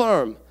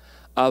confirm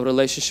our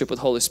relationship with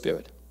Holy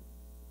Spirit.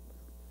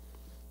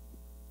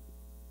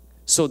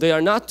 So they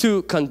are not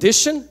to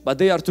condition, but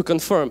they are to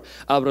confirm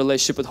our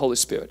relationship with Holy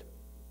Spirit.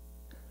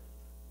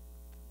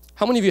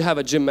 How many of you have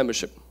a gym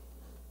membership?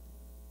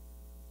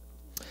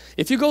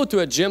 If you go to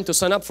a gym to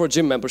sign up for a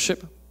gym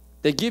membership,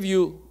 they give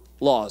you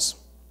laws.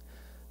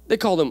 They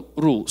call them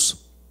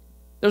rules.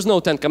 There's no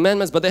 10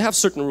 commandments, but they have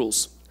certain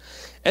rules.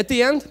 At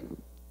the end,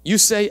 you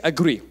say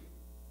agree.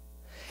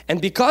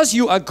 And because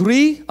you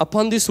agree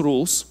upon these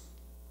rules,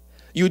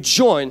 you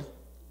join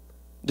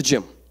the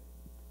gym.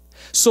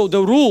 So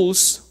the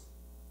rules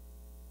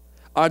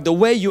are the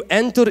way you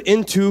enter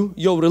into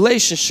your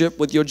relationship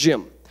with your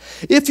gym.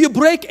 If you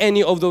break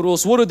any of the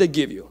rules, what do they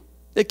give you?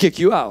 They kick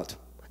you out.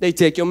 They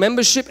take your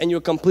membership and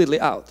you're completely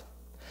out.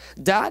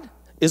 That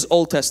is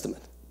Old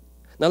Testament.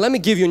 Now let me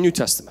give you a New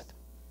Testament.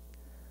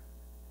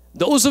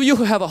 Those of you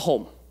who have a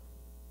home,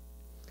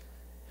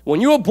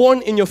 when you were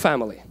born in your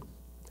family,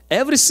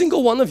 every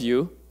single one of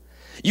you,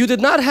 you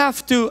did not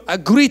have to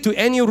agree to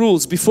any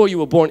rules before you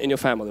were born in your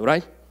family,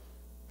 right?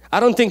 I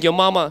don't think your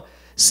mama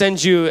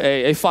sends you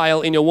a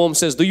file in your womb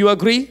says, do you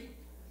agree?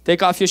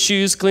 Take off your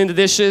shoes, clean the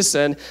dishes,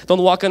 and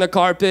don't walk on the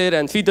carpet,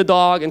 and feed the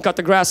dog, and cut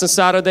the grass on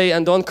Saturday,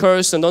 and don't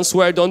curse, and don't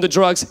swear, don't do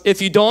drugs.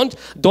 If you don't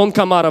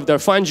come out of there.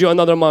 Find you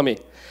another mommy.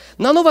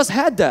 None of us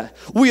had that.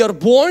 We are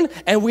born,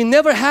 and we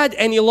never had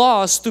any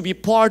laws to be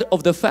part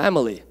of the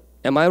family.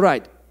 Am I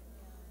right?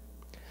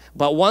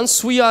 But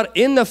once we are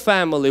in the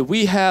family,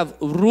 we have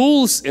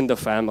rules in the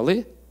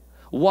family.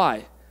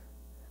 Why?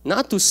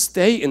 Not to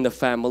stay in the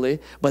family,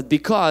 but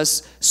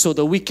because so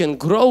that we can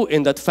grow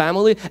in that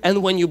family.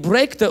 And when you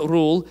break the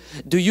rule,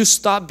 do you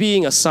stop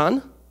being a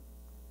son?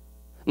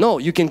 No,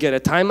 you can get a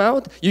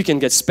timeout, you can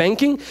get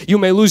spanking, you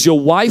may lose your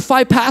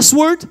Wi-Fi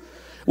password,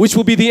 which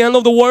will be the end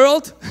of the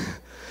world.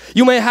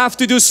 You may have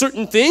to do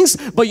certain things,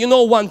 but you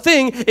know one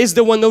thing is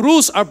that when the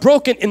rules are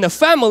broken in the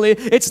family,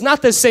 it's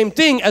not the same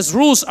thing as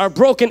rules are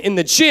broken in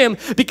the gym,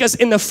 because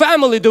in the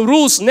family the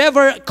rules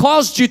never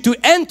caused you to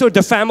enter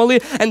the family,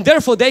 and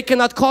therefore they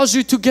cannot cause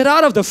you to get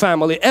out of the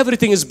family.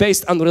 Everything is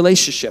based on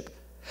relationship.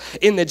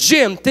 In the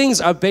gym,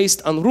 things are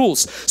based on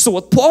rules. So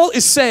what Paul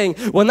is saying,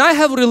 when I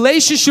have a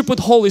relationship with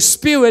Holy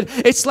Spirit,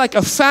 it's like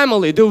a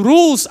family. The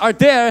rules are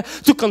there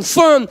to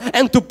confirm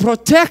and to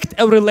protect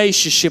a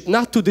relationship,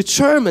 not to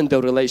determine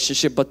the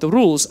relationship, but the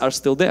rules are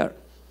still there.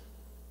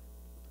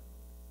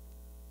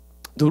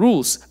 The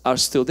rules are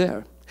still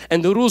there.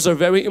 And the rules are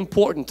very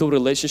important to a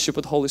relationship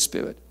with Holy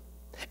Spirit.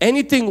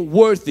 Anything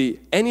worthy,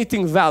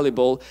 anything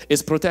valuable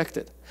is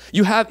protected.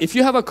 If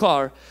you have a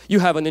car, you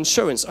have an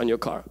insurance on your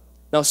car.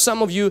 Now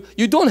some of you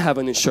don't have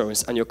an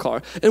insurance on your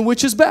car, and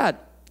which is bad.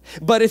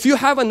 But if you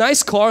have a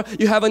nice car,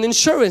 you have an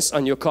insurance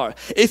on your car.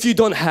 If you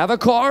don't have a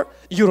car,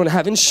 you don't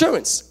have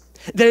insurance.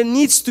 There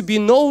needs to be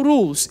no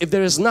rules if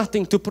there is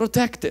nothing to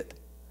protect it.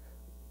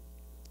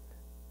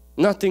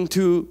 Nothing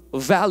too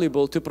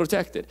valuable to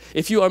protect it.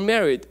 If you are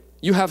married,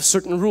 you have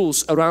certain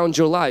rules around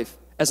your life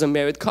as a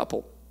married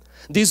couple.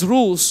 These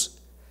rules,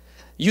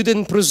 you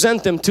didn't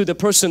present them to the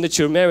person that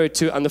you're married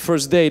to on the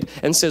first date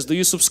and says, do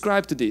you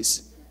subscribe to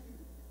these?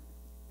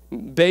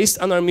 Based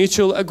on our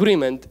mutual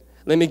agreement,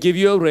 let me give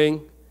you a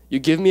ring, you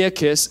give me a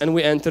kiss, and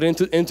we enter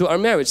into our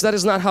marriage. That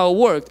is not how it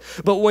worked.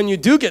 But when you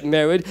do get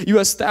married, you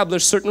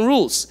establish certain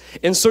rules.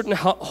 In certain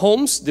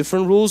homes,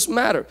 different rules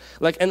matter.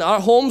 Like in our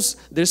homes,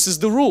 this is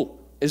the rule.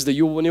 Is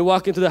that when you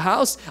walk into the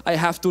house, I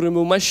have to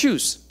remove my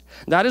shoes.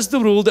 That is the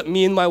rule that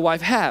me and my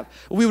wife have.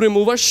 We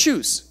remove our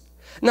shoes.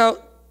 Now,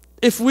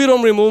 if we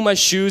don't remove my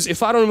shoes,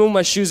 if I don't remove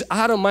my shoes,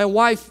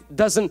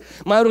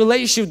 my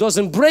relationship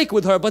doesn't break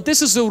with her, but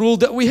this is a rule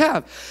that we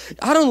have.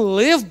 I don't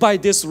live by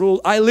this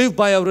rule, I live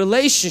by a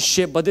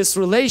relationship, but this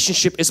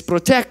relationship is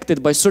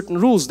protected by certain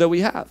rules that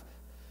we have.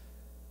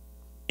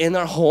 In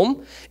our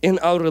home, in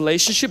our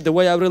relationship, the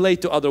way I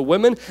relate to other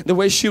women, the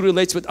way she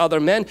relates with other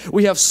men,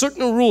 we have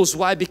certain rules.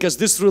 Why? Because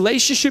this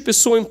relationship is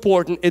so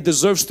important, it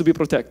deserves to be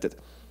protected.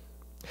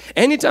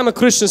 Anytime a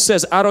Christian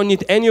says, I don't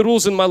need any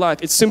rules in my life,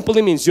 it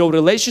simply means your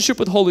relationship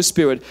with Holy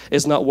Spirit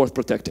is not worth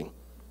protecting.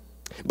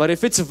 But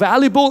if it's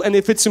valuable and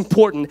if it's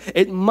important,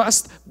 it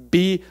must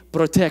be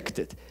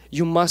protected.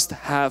 You must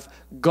have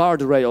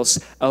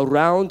guardrails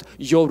around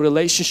your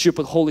relationship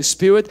with Holy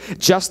Spirit,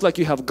 just like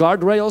you have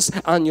guardrails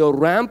on your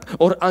ramp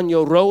or on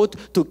your road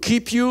to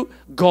keep you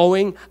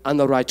going on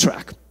the right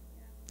track.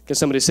 Can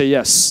somebody say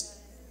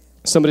yes?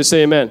 Somebody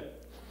say amen.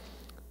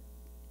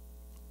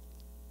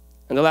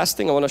 And the last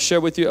thing I want to share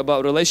with you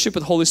about relationship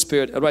with Holy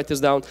Spirit, I write this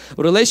down.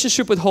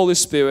 Relationship with Holy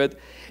Spirit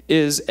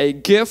is a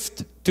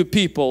gift to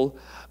people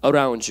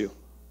around you.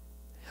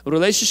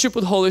 Relationship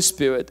with Holy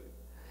Spirit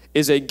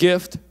is a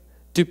gift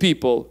to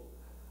people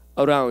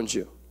around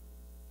you.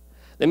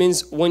 That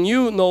means when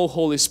you know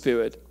Holy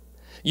Spirit,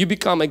 you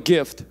become a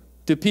gift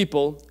to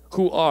people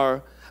who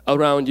are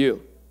around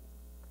you.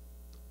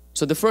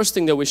 So the first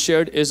thing that we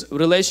shared is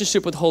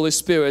relationship with Holy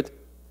Spirit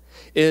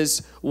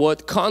is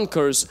what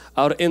conquers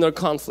our inner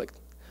conflict.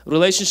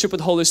 Relationship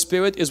with Holy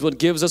Spirit is what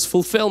gives us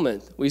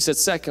fulfillment. We said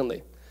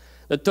secondly.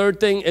 The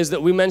third thing is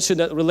that we mentioned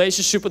that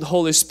relationship with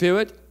Holy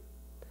Spirit,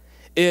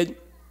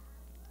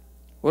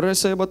 what did I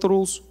say about the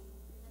rules?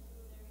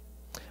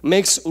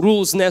 Makes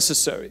rules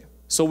necessary.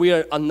 So we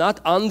are not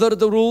under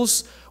the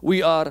rules,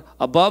 we are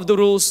above the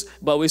rules,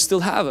 but we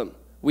still have them.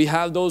 We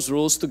have those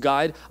rules to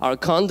guide our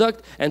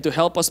conduct and to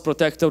help us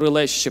protect the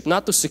relationship,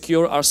 not to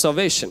secure our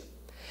salvation.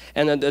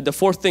 And then the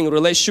fourth thing,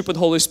 relationship with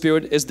Holy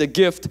Spirit is the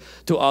gift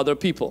to other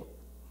people.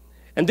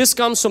 And this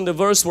comes from the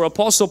verse where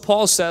Apostle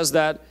Paul says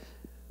that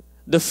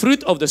the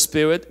fruit of the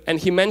Spirit, and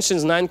he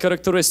mentions 9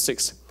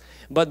 characteristics.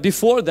 But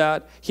before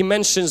that, he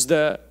mentions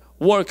the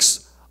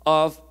works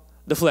of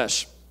the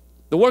flesh.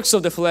 The works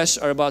of the flesh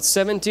are about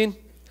 17,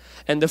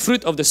 and the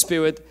fruit of the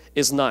Spirit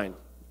is 9.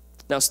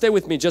 Now stay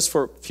with me just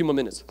for a few more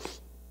minutes.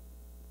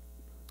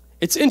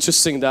 It's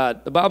interesting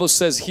that the Bible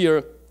says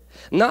here,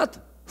 not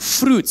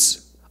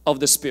fruits of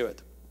the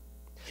Spirit.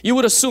 You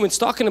would assume it's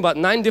talking about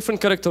 9 different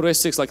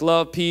characteristics like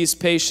love, peace,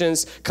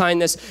 patience,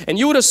 kindness, and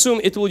you would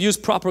assume it will use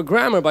proper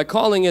grammar by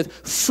calling it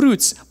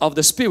fruits of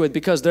the Spirit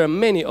because there are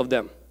many of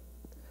them.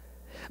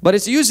 But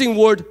it's using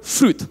word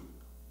fruit.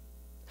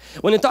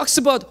 When it talks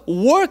about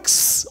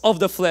works of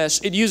the flesh,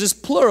 it uses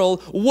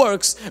plural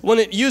works. When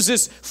it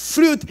uses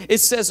fruit, it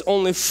says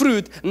only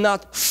fruit,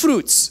 not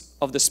fruits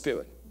of the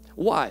Spirit.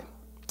 Why?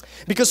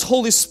 Because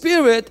Holy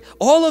Spirit,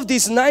 all of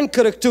these 9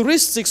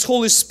 characteristics,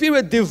 Holy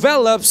Spirit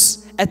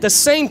develops at the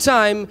same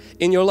time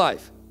in your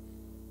life.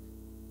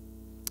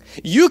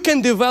 You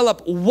can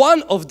develop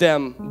one of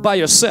them by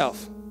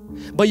yourself,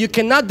 but you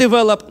cannot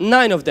develop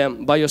 9 of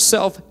them by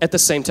yourself at the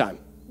same time.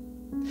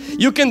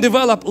 You can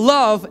develop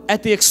love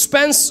at the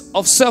expense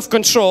of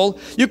self-control.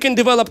 You can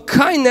develop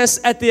kindness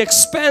at the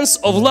expense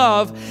of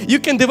love. You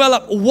can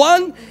develop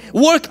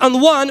work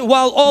on one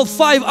while all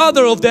 5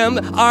 other of them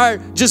are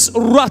just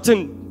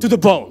rotten to the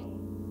bone.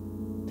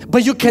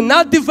 But you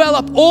cannot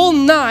develop all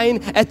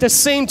 9 at the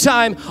same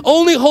time.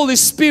 Only Holy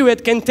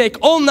Spirit can take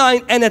all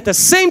 9 and at the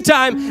same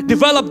time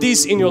develop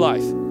these in your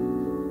life.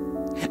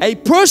 A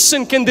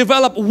person can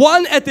develop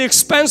one at the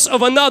expense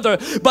of another,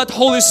 but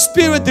Holy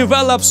Spirit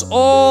develops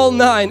all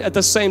 9 at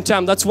the same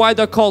time. That's why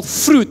they're called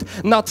fruit,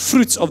 not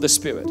fruits of the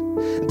Spirit.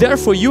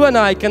 Therefore, you and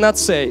I cannot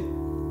say,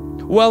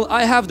 well,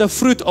 I have the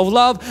fruit of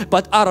love,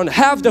 but I don't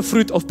have the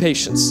fruit of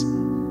patience.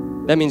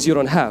 That means you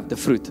don't have the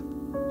fruit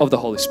of the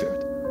Holy Spirit.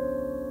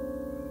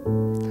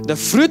 The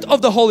fruit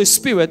of the Holy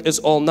Spirit is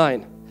all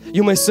 9.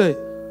 You may say,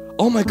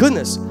 oh my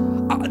goodness,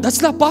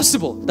 that's not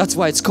possible. That's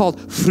why it's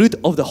called fruit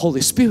of the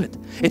Holy Spirit.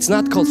 It's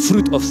not called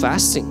fruit of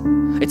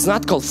fasting. It's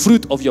not called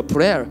fruit of your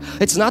prayer.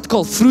 It's not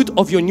called fruit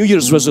of your New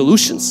Year's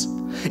resolutions.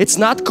 It's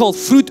not called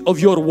fruit of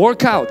your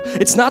workout.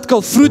 It's not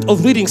called fruit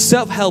of reading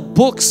self-help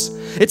books.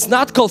 It's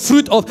not called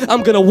fruit of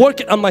I'm gonna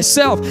work it on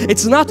myself.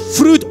 It's not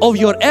fruit of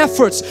your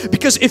efforts,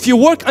 because if you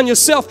work on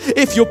yourself,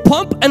 if you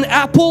pump an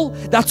apple,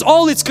 that's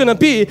all it's gonna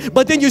be.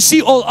 But then you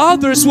see all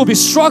others will be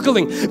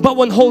struggling. But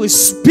when Holy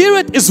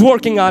Spirit is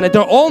working on it,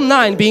 they're all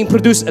 9 being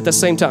produced at the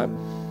same time.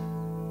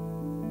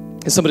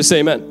 Can somebody say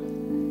amen?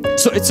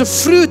 So it's a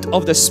fruit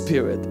of the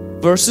Spirit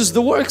versus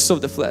the works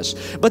of the flesh.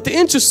 But the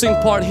interesting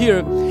part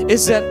here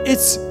is that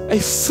it's a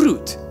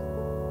fruit.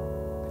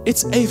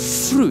 It's a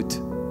fruit.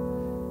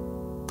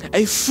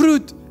 A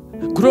fruit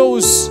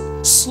grows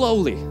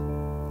slowly.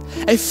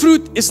 A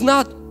fruit is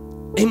not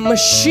a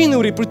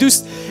machinery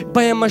produced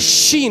by a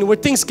machine where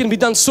things can be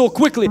done so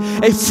quickly.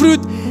 A fruit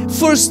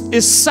first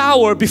is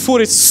sour before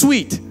it's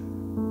sweet.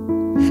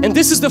 And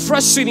this is the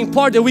frustrating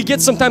part that we get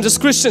sometimes as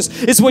Christians,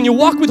 is when you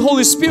walk with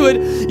Holy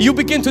Spirit, you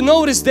begin to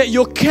notice that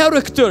your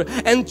character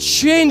and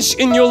change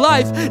in your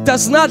life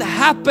does not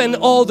happen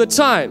all the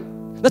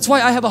time. That's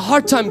why I have a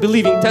hard time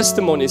believing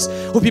testimonies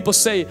where people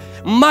say,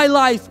 my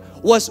life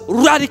was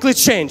radically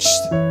changed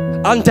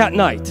on that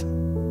night.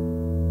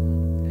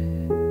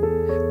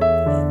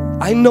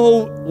 I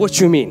know what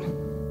you mean,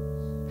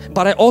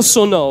 but I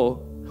also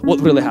know what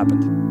really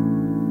happened.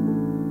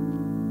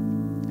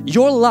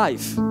 Your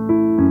life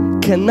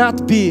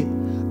cannot be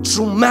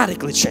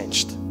dramatically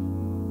changed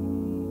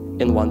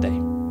in one day.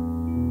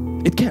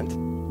 It can't.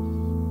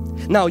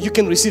 Now you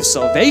can receive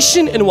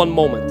salvation in one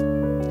moment.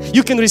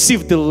 You can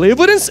receive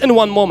deliverance in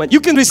one moment. You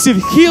can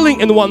receive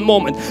healing in one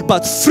moment.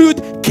 But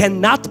fruit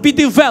cannot be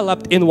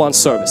developed in one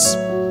service.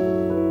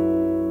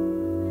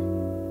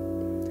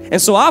 And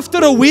so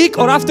after a week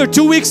or after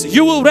 2 weeks,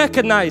 you will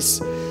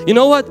recognize, you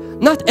know what?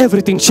 Not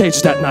everything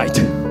changed that night.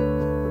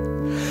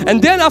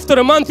 And then after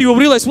a month, you will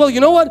realize, well, you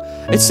know what?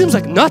 It seems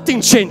like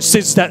nothing changed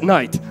since that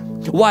night.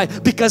 Why?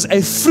 Because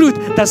a fruit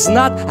does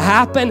not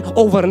happen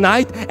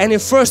overnight, and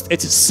at first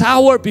it's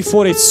sour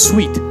before it's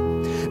sweet.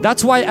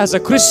 That's why as a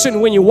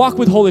Christian, when you walk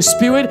with Holy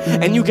Spirit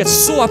and you get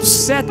so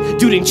upset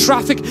during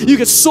traffic, you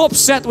get so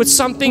upset with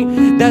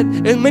something that,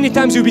 and many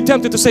times you'll be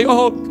tempted to say,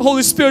 oh,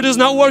 Holy Spirit is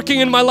not working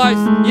in my life.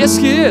 Yes,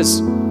 He is.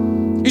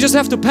 You just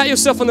have to pat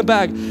yourself on the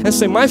back and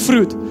say, my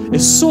fruit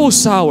is so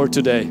sour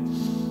today,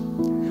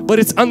 but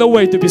it's on the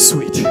way to be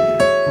sweet.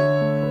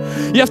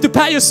 You have to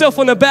pat yourself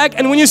on the back,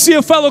 and when you see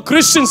a fellow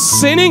Christian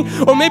sinning,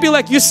 or maybe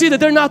like you see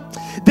that they're not,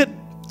 that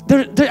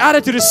their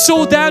attitude is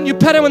so down, you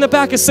pat them on the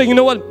back and say, you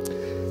know what?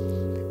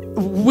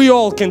 We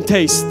all can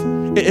taste.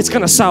 It's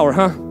kind of sour,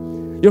 huh?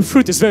 Your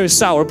fruit is very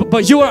sour,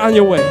 but you are on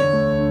your way.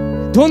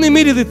 Don't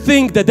immediately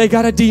think that they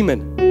got a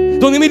demon.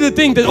 Don't immediately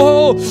think that,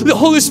 oh, the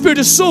Holy Spirit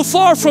is so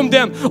far from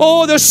them.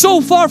 Oh, they're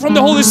so far from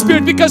the Holy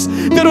Spirit because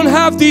they don't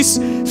have these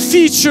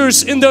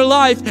features in their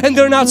life and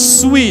they're not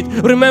sweet.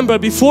 Remember,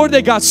 before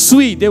they got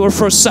sweet, they were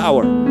first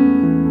sour.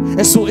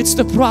 And so it's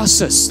the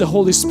process the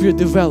Holy Spirit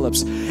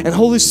develops. And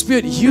Holy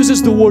Spirit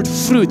uses the word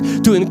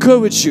fruit to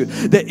encourage you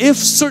that if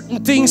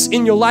certain things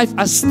in your life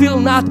are still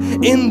not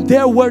in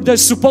there where they're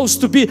supposed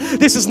to be,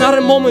 this is not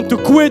a moment to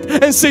quit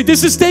and say,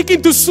 this is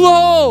taking too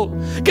slow.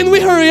 Can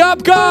we hurry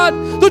up, God?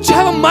 Don't you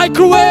have a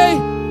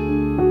microwave?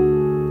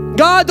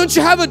 God, don't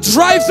you have a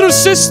drive-through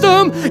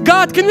system?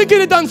 God, can we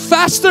get it done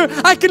faster?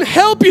 I can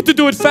help you to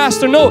do it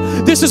faster. No,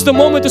 this is the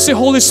moment to say,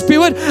 Holy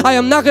Spirit, I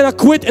am not gonna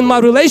quit in my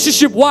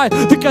relationship. Why?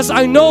 Because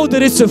I know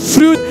that it's a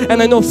fruit,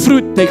 and I know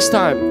fruit takes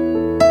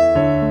time.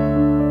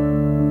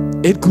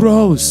 It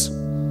grows.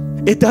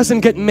 It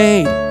doesn't get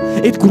made.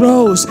 It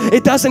grows.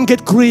 It doesn't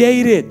get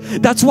created.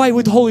 That's why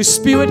with Holy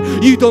Spirit,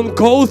 you don't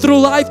go through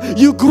life,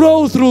 you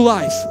grow through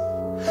life.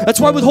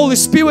 That's why with Holy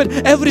Spirit,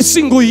 every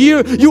single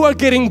year you are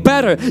getting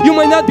better. You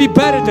might not be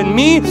better than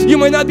me. I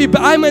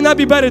might not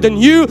be better than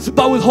you.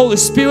 But with Holy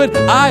Spirit,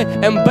 I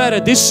am better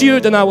this year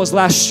than I was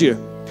last year.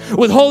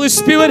 With Holy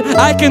Spirit,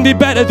 I can be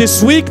better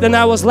this week than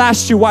I was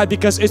last year. Why?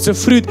 Because it's a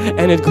fruit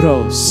and it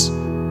grows.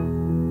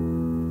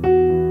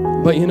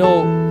 But you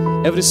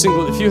know,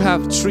 if you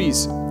have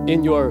trees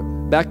in your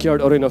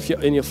backyard or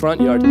in your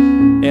front yard,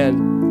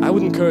 and I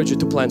would encourage you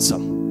to plant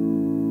some.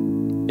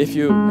 If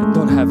you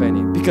don't have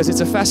any, because it's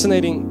a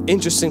fascinating,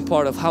 interesting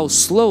part of how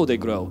slow they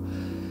grow,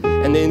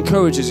 and it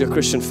encourages your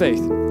Christian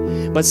faith.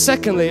 But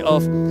secondly,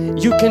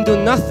 you can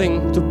do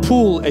nothing to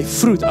pull a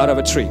fruit out of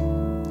a tree.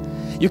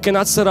 You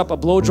cannot set up a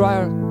blow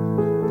dryer.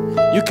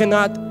 You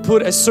cannot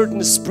put a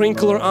certain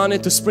sprinkler on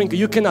it to sprinkle.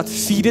 You cannot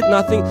feed it,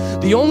 nothing.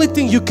 The only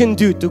thing you can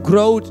do to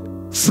grow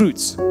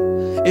fruits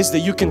is that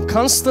you can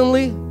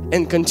constantly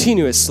and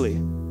continuously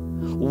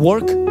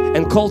work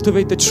and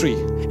cultivate the tree,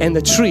 and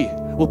the tree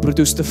will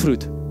produce the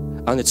fruit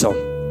on its own.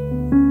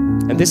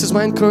 And this is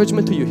my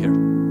encouragement to you here.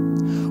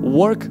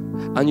 Work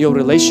on your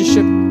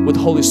relationship with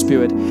Holy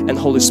Spirit, and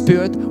Holy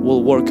Spirit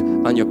will work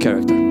on your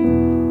character.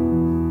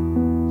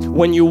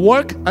 When you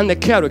work on the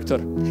character,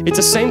 it's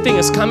the same thing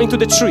as coming to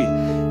the tree,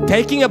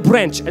 taking a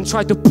branch and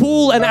try to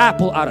pull an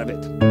apple out of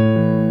it.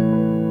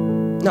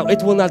 Now,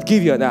 it will not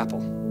give you an apple.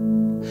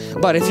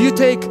 But if you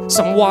take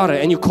some water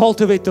and you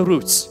cultivate the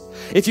roots,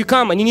 if you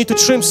come and you need to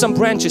trim some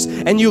branches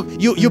and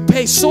you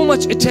pay so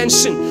much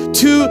attention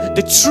to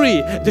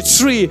the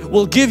tree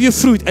will give you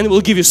fruit, and it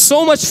will give you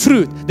so much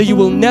fruit that you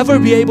will never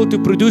be able to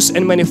produce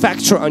and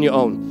manufacture on your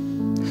own.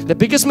 The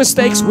biggest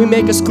mistakes we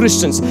make as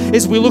Christians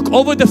is we look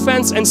over the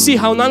fence and see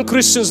how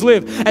non-Christians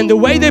live, and the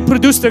way they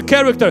produce their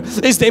character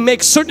is they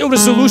make certain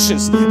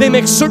resolutions, they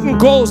make certain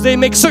goals, they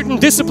make certain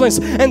disciplines,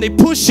 and they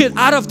push it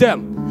out of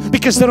them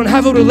because they don't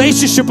have a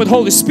relationship with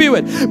Holy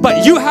Spirit.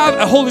 But you have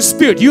a Holy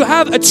Spirit, you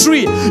have a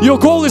tree. Your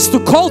goal is to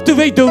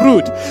cultivate the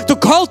root, to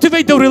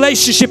cultivate the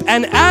relationship,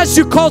 and as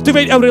you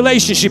cultivate a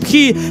relationship,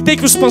 He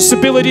takes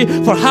responsibility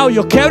for how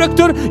your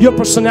character, your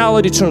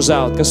personality turns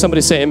out. Can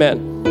somebody say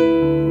amen?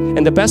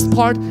 And the best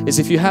part is,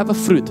 if you have a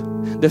fruit,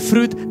 the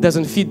fruit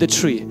doesn't feed the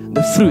tree,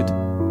 the fruit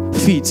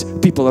feeds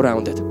people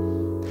around it.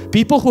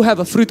 People who have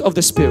a fruit of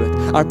the Spirit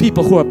are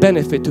people who are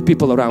benefit to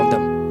people around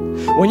them.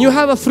 When you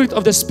have a fruit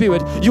of the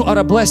Spirit, you are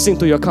a blessing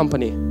to your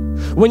company.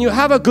 When you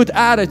have a good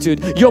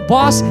attitude, your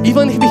boss,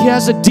 even if he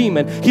has a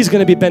demon, he's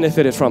going to be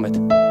benefited from it.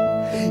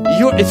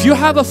 If you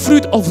have a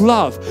fruit of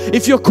love,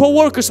 if your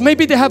co-workers,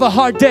 maybe they have a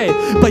hard day,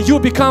 but you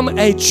become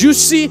a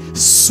juicy,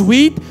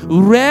 sweet,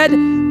 red,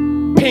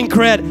 pink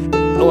red,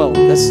 well,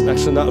 that's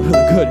actually not really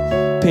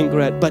good, pink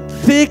red, but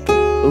thick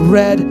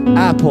red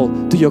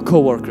apple to your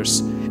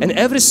co-workers. And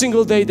every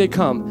single day they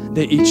come,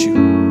 they eat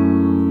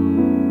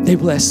you. They're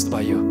blessed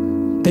by you.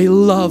 They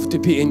love to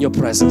be in your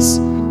presence.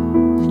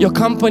 Your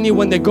company,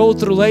 when they go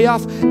through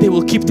layoff, they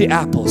will keep the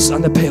apples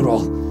on the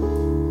payroll.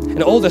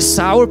 And all the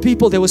sour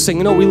people, they will say,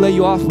 you know, we lay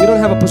you off, we don't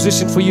have a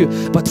position for you.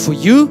 But for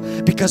you,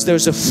 because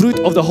there's a fruit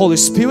of the Holy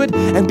Spirit,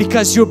 and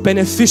because you're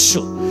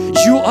beneficial,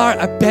 you are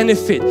a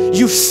benefit.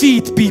 You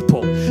feed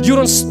people. You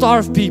don't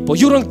starve people.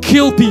 You don't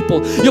kill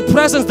people. Your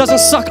presence doesn't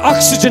suck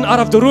oxygen out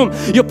of the room.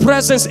 Your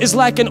presence is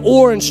like an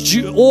orange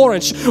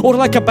or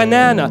like a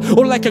banana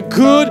or like a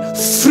good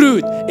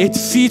fruit. It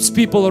feeds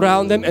people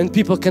around them, and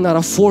people cannot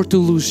afford to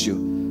lose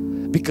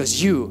you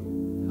because you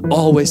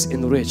always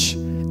enrich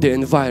the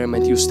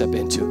environment you step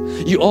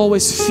into. You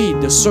always feed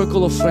the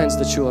circle of friends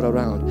that you are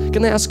around.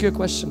 Can I ask you a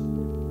question?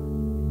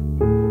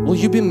 Will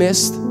you be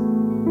missed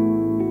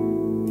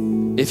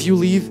if you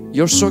leave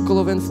your circle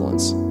of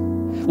influence?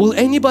 Will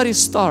anybody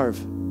starve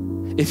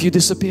if you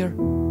disappear?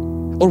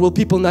 Or will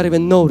people not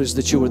even notice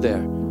that you were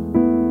there?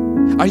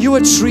 Are you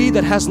a tree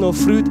that has no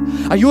fruit?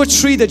 Are you a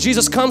tree that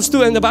Jesus comes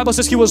to, and the Bible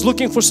says He was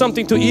looking for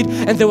something to eat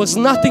and there was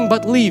nothing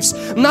but leaves,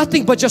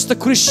 nothing but just a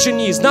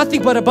Christianese,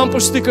 nothing but a bumper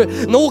sticker,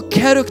 no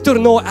character,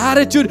 no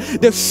attitude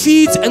that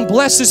feeds and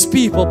blesses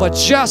people, but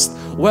just,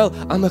 well,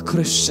 I'm a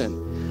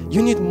Christian.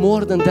 You need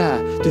more than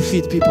that to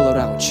feed people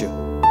around you.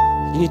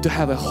 You need to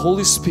have a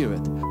Holy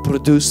Spirit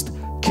produced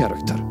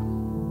character.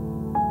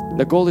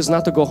 The goal is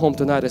not to go home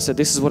tonight and say,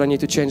 this is what I need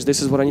to change,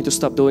 this is what I need to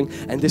stop doing,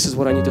 and this is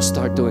what I need to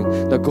start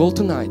doing. The goal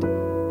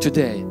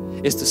today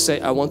is to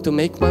say, I want to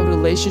make my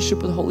relationship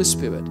with the Holy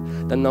Spirit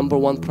the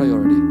 #1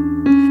 priority.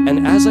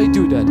 And as I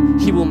do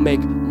that, He will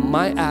make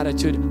my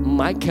attitude,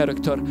 my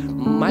character,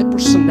 my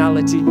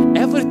personality,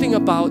 everything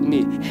about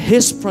me,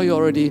 His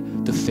priority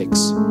to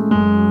fix.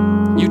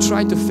 You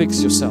try to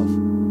fix yourself,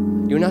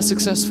 you're not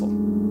successful.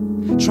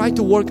 Try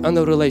to work on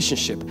a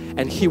relationship,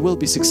 and He will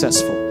be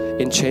successful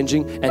in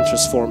changing and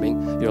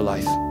transforming your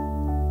life.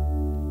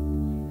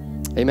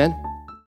 Amen.